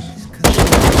 Bodies up. up.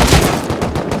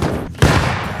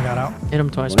 I got out. Hit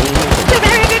him twice. Hey,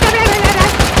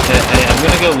 I'm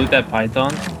gonna go loot that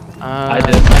python. I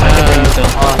did.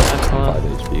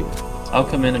 I'll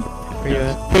come in and.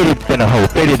 Faded than a hoe,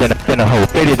 faded than a hoe,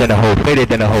 faded than a hoe, faded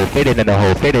than a hoe, faded than a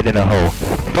hoe, faded than a hoe.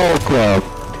 Full club.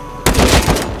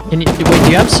 Wait, do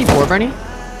you have C4, Bernie?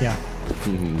 Yeah.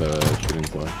 The shooting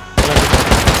floor.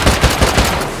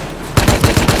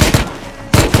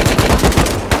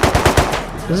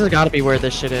 This has got to be where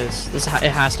this shit is.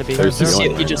 It has to be.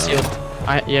 He just sealed.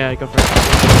 Yeah, go for it.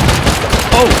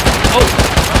 Oh!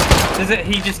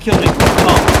 He just killed me.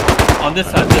 Oh, on this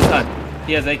side,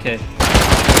 He has AK.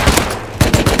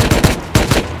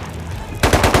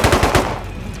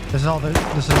 This is all the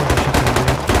shit's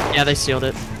gonna do. Yeah, they sealed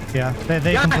it. Yeah,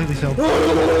 they completely sealed.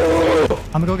 I'm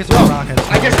gonna go get some rockets.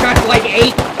 I just got like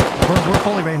 8. We're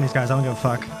fully raiding these guys. I don't give a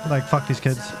fuck. Like, fuck these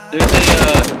kids. There's a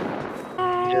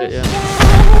Yeah.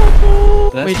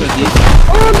 That's Wait, good.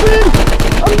 I'm dead!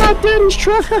 I'm not dead, he's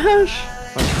trash!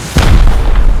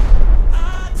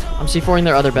 I'm C4ing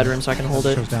their other bedroom so I can hold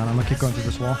it. Goes down. I'm gonna keep going through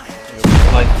this wall.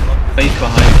 Like, face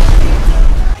behind.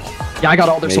 Yeah, I got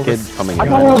all their silver. Coming I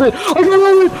got all of it! I got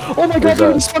all of it! Oh my god,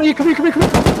 dude, it's funny! Come here, come here, come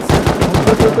here!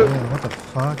 What the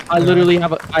fuck? I literally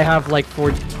have I have like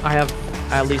I have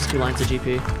at least 2 lines of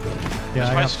GP.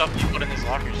 Yeah, There's stuff you put in these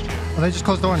lockers too. Oh, they just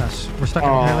closed the door on us. We're stuck in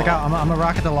here. Look out. I'm gonna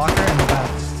rocket the locker and the back.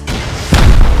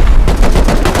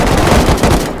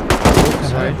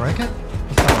 Can I break it?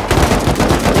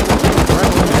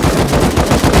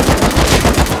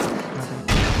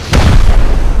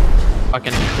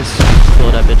 Fucking just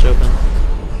blow that bitch open.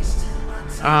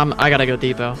 I gotta go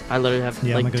depot. I literally have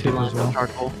like 2 lines of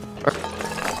charcoal.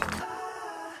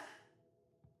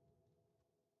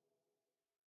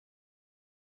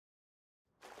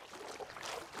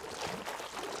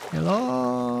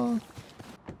 Hello?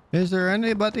 Is there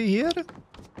anybody here?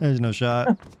 There's no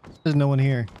shot. There's no one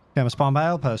here. Okay, I'm a spawn by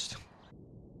outpost.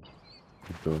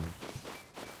 Oh,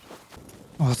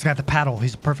 this guy the paddle.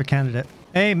 He's a perfect candidate.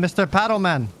 Hey, Mr.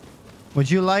 Paddleman. Would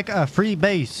you like a free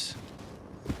base?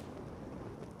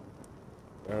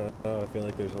 I feel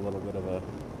like there's a little bit of a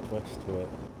twist to it.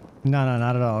 No,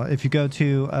 not at all. If you go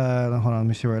to, hold on, let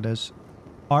me see where it is.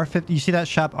 R50, you see that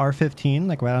shop R15,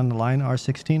 like right on the line,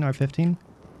 R16, R15?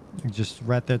 Just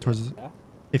right there towards,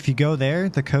 if you go there,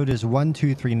 the code is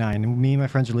 1239. Me and my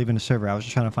friends are leaving the server. I was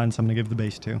just trying to find someone to give the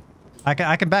base to. I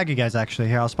can bag you guys, actually.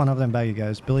 Here, I'll spawn over there and bag you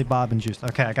guys. Billy, Bob, and Juice.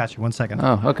 Okay, I got you. 1 second.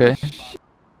 Oh, okay.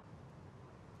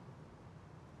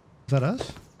 Is that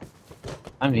us?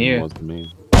 I'm here. Oh, Billy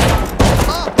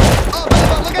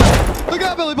Bob, look out! Look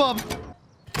out, Billy Bob!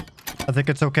 I think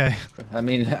it's okay. I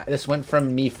mean, this went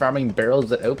from me farming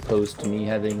barrels at Outpost to me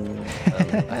having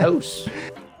a house.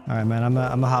 All right, man. I'm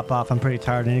gonna hop off. I'm pretty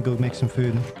tired. I need to go make some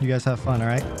food. You guys have fun, all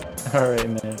right? All right,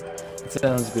 man. It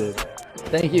sounds good.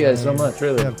 Thank you guys so much,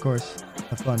 really. Yeah, of course.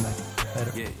 Have fun, man.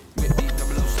 Later.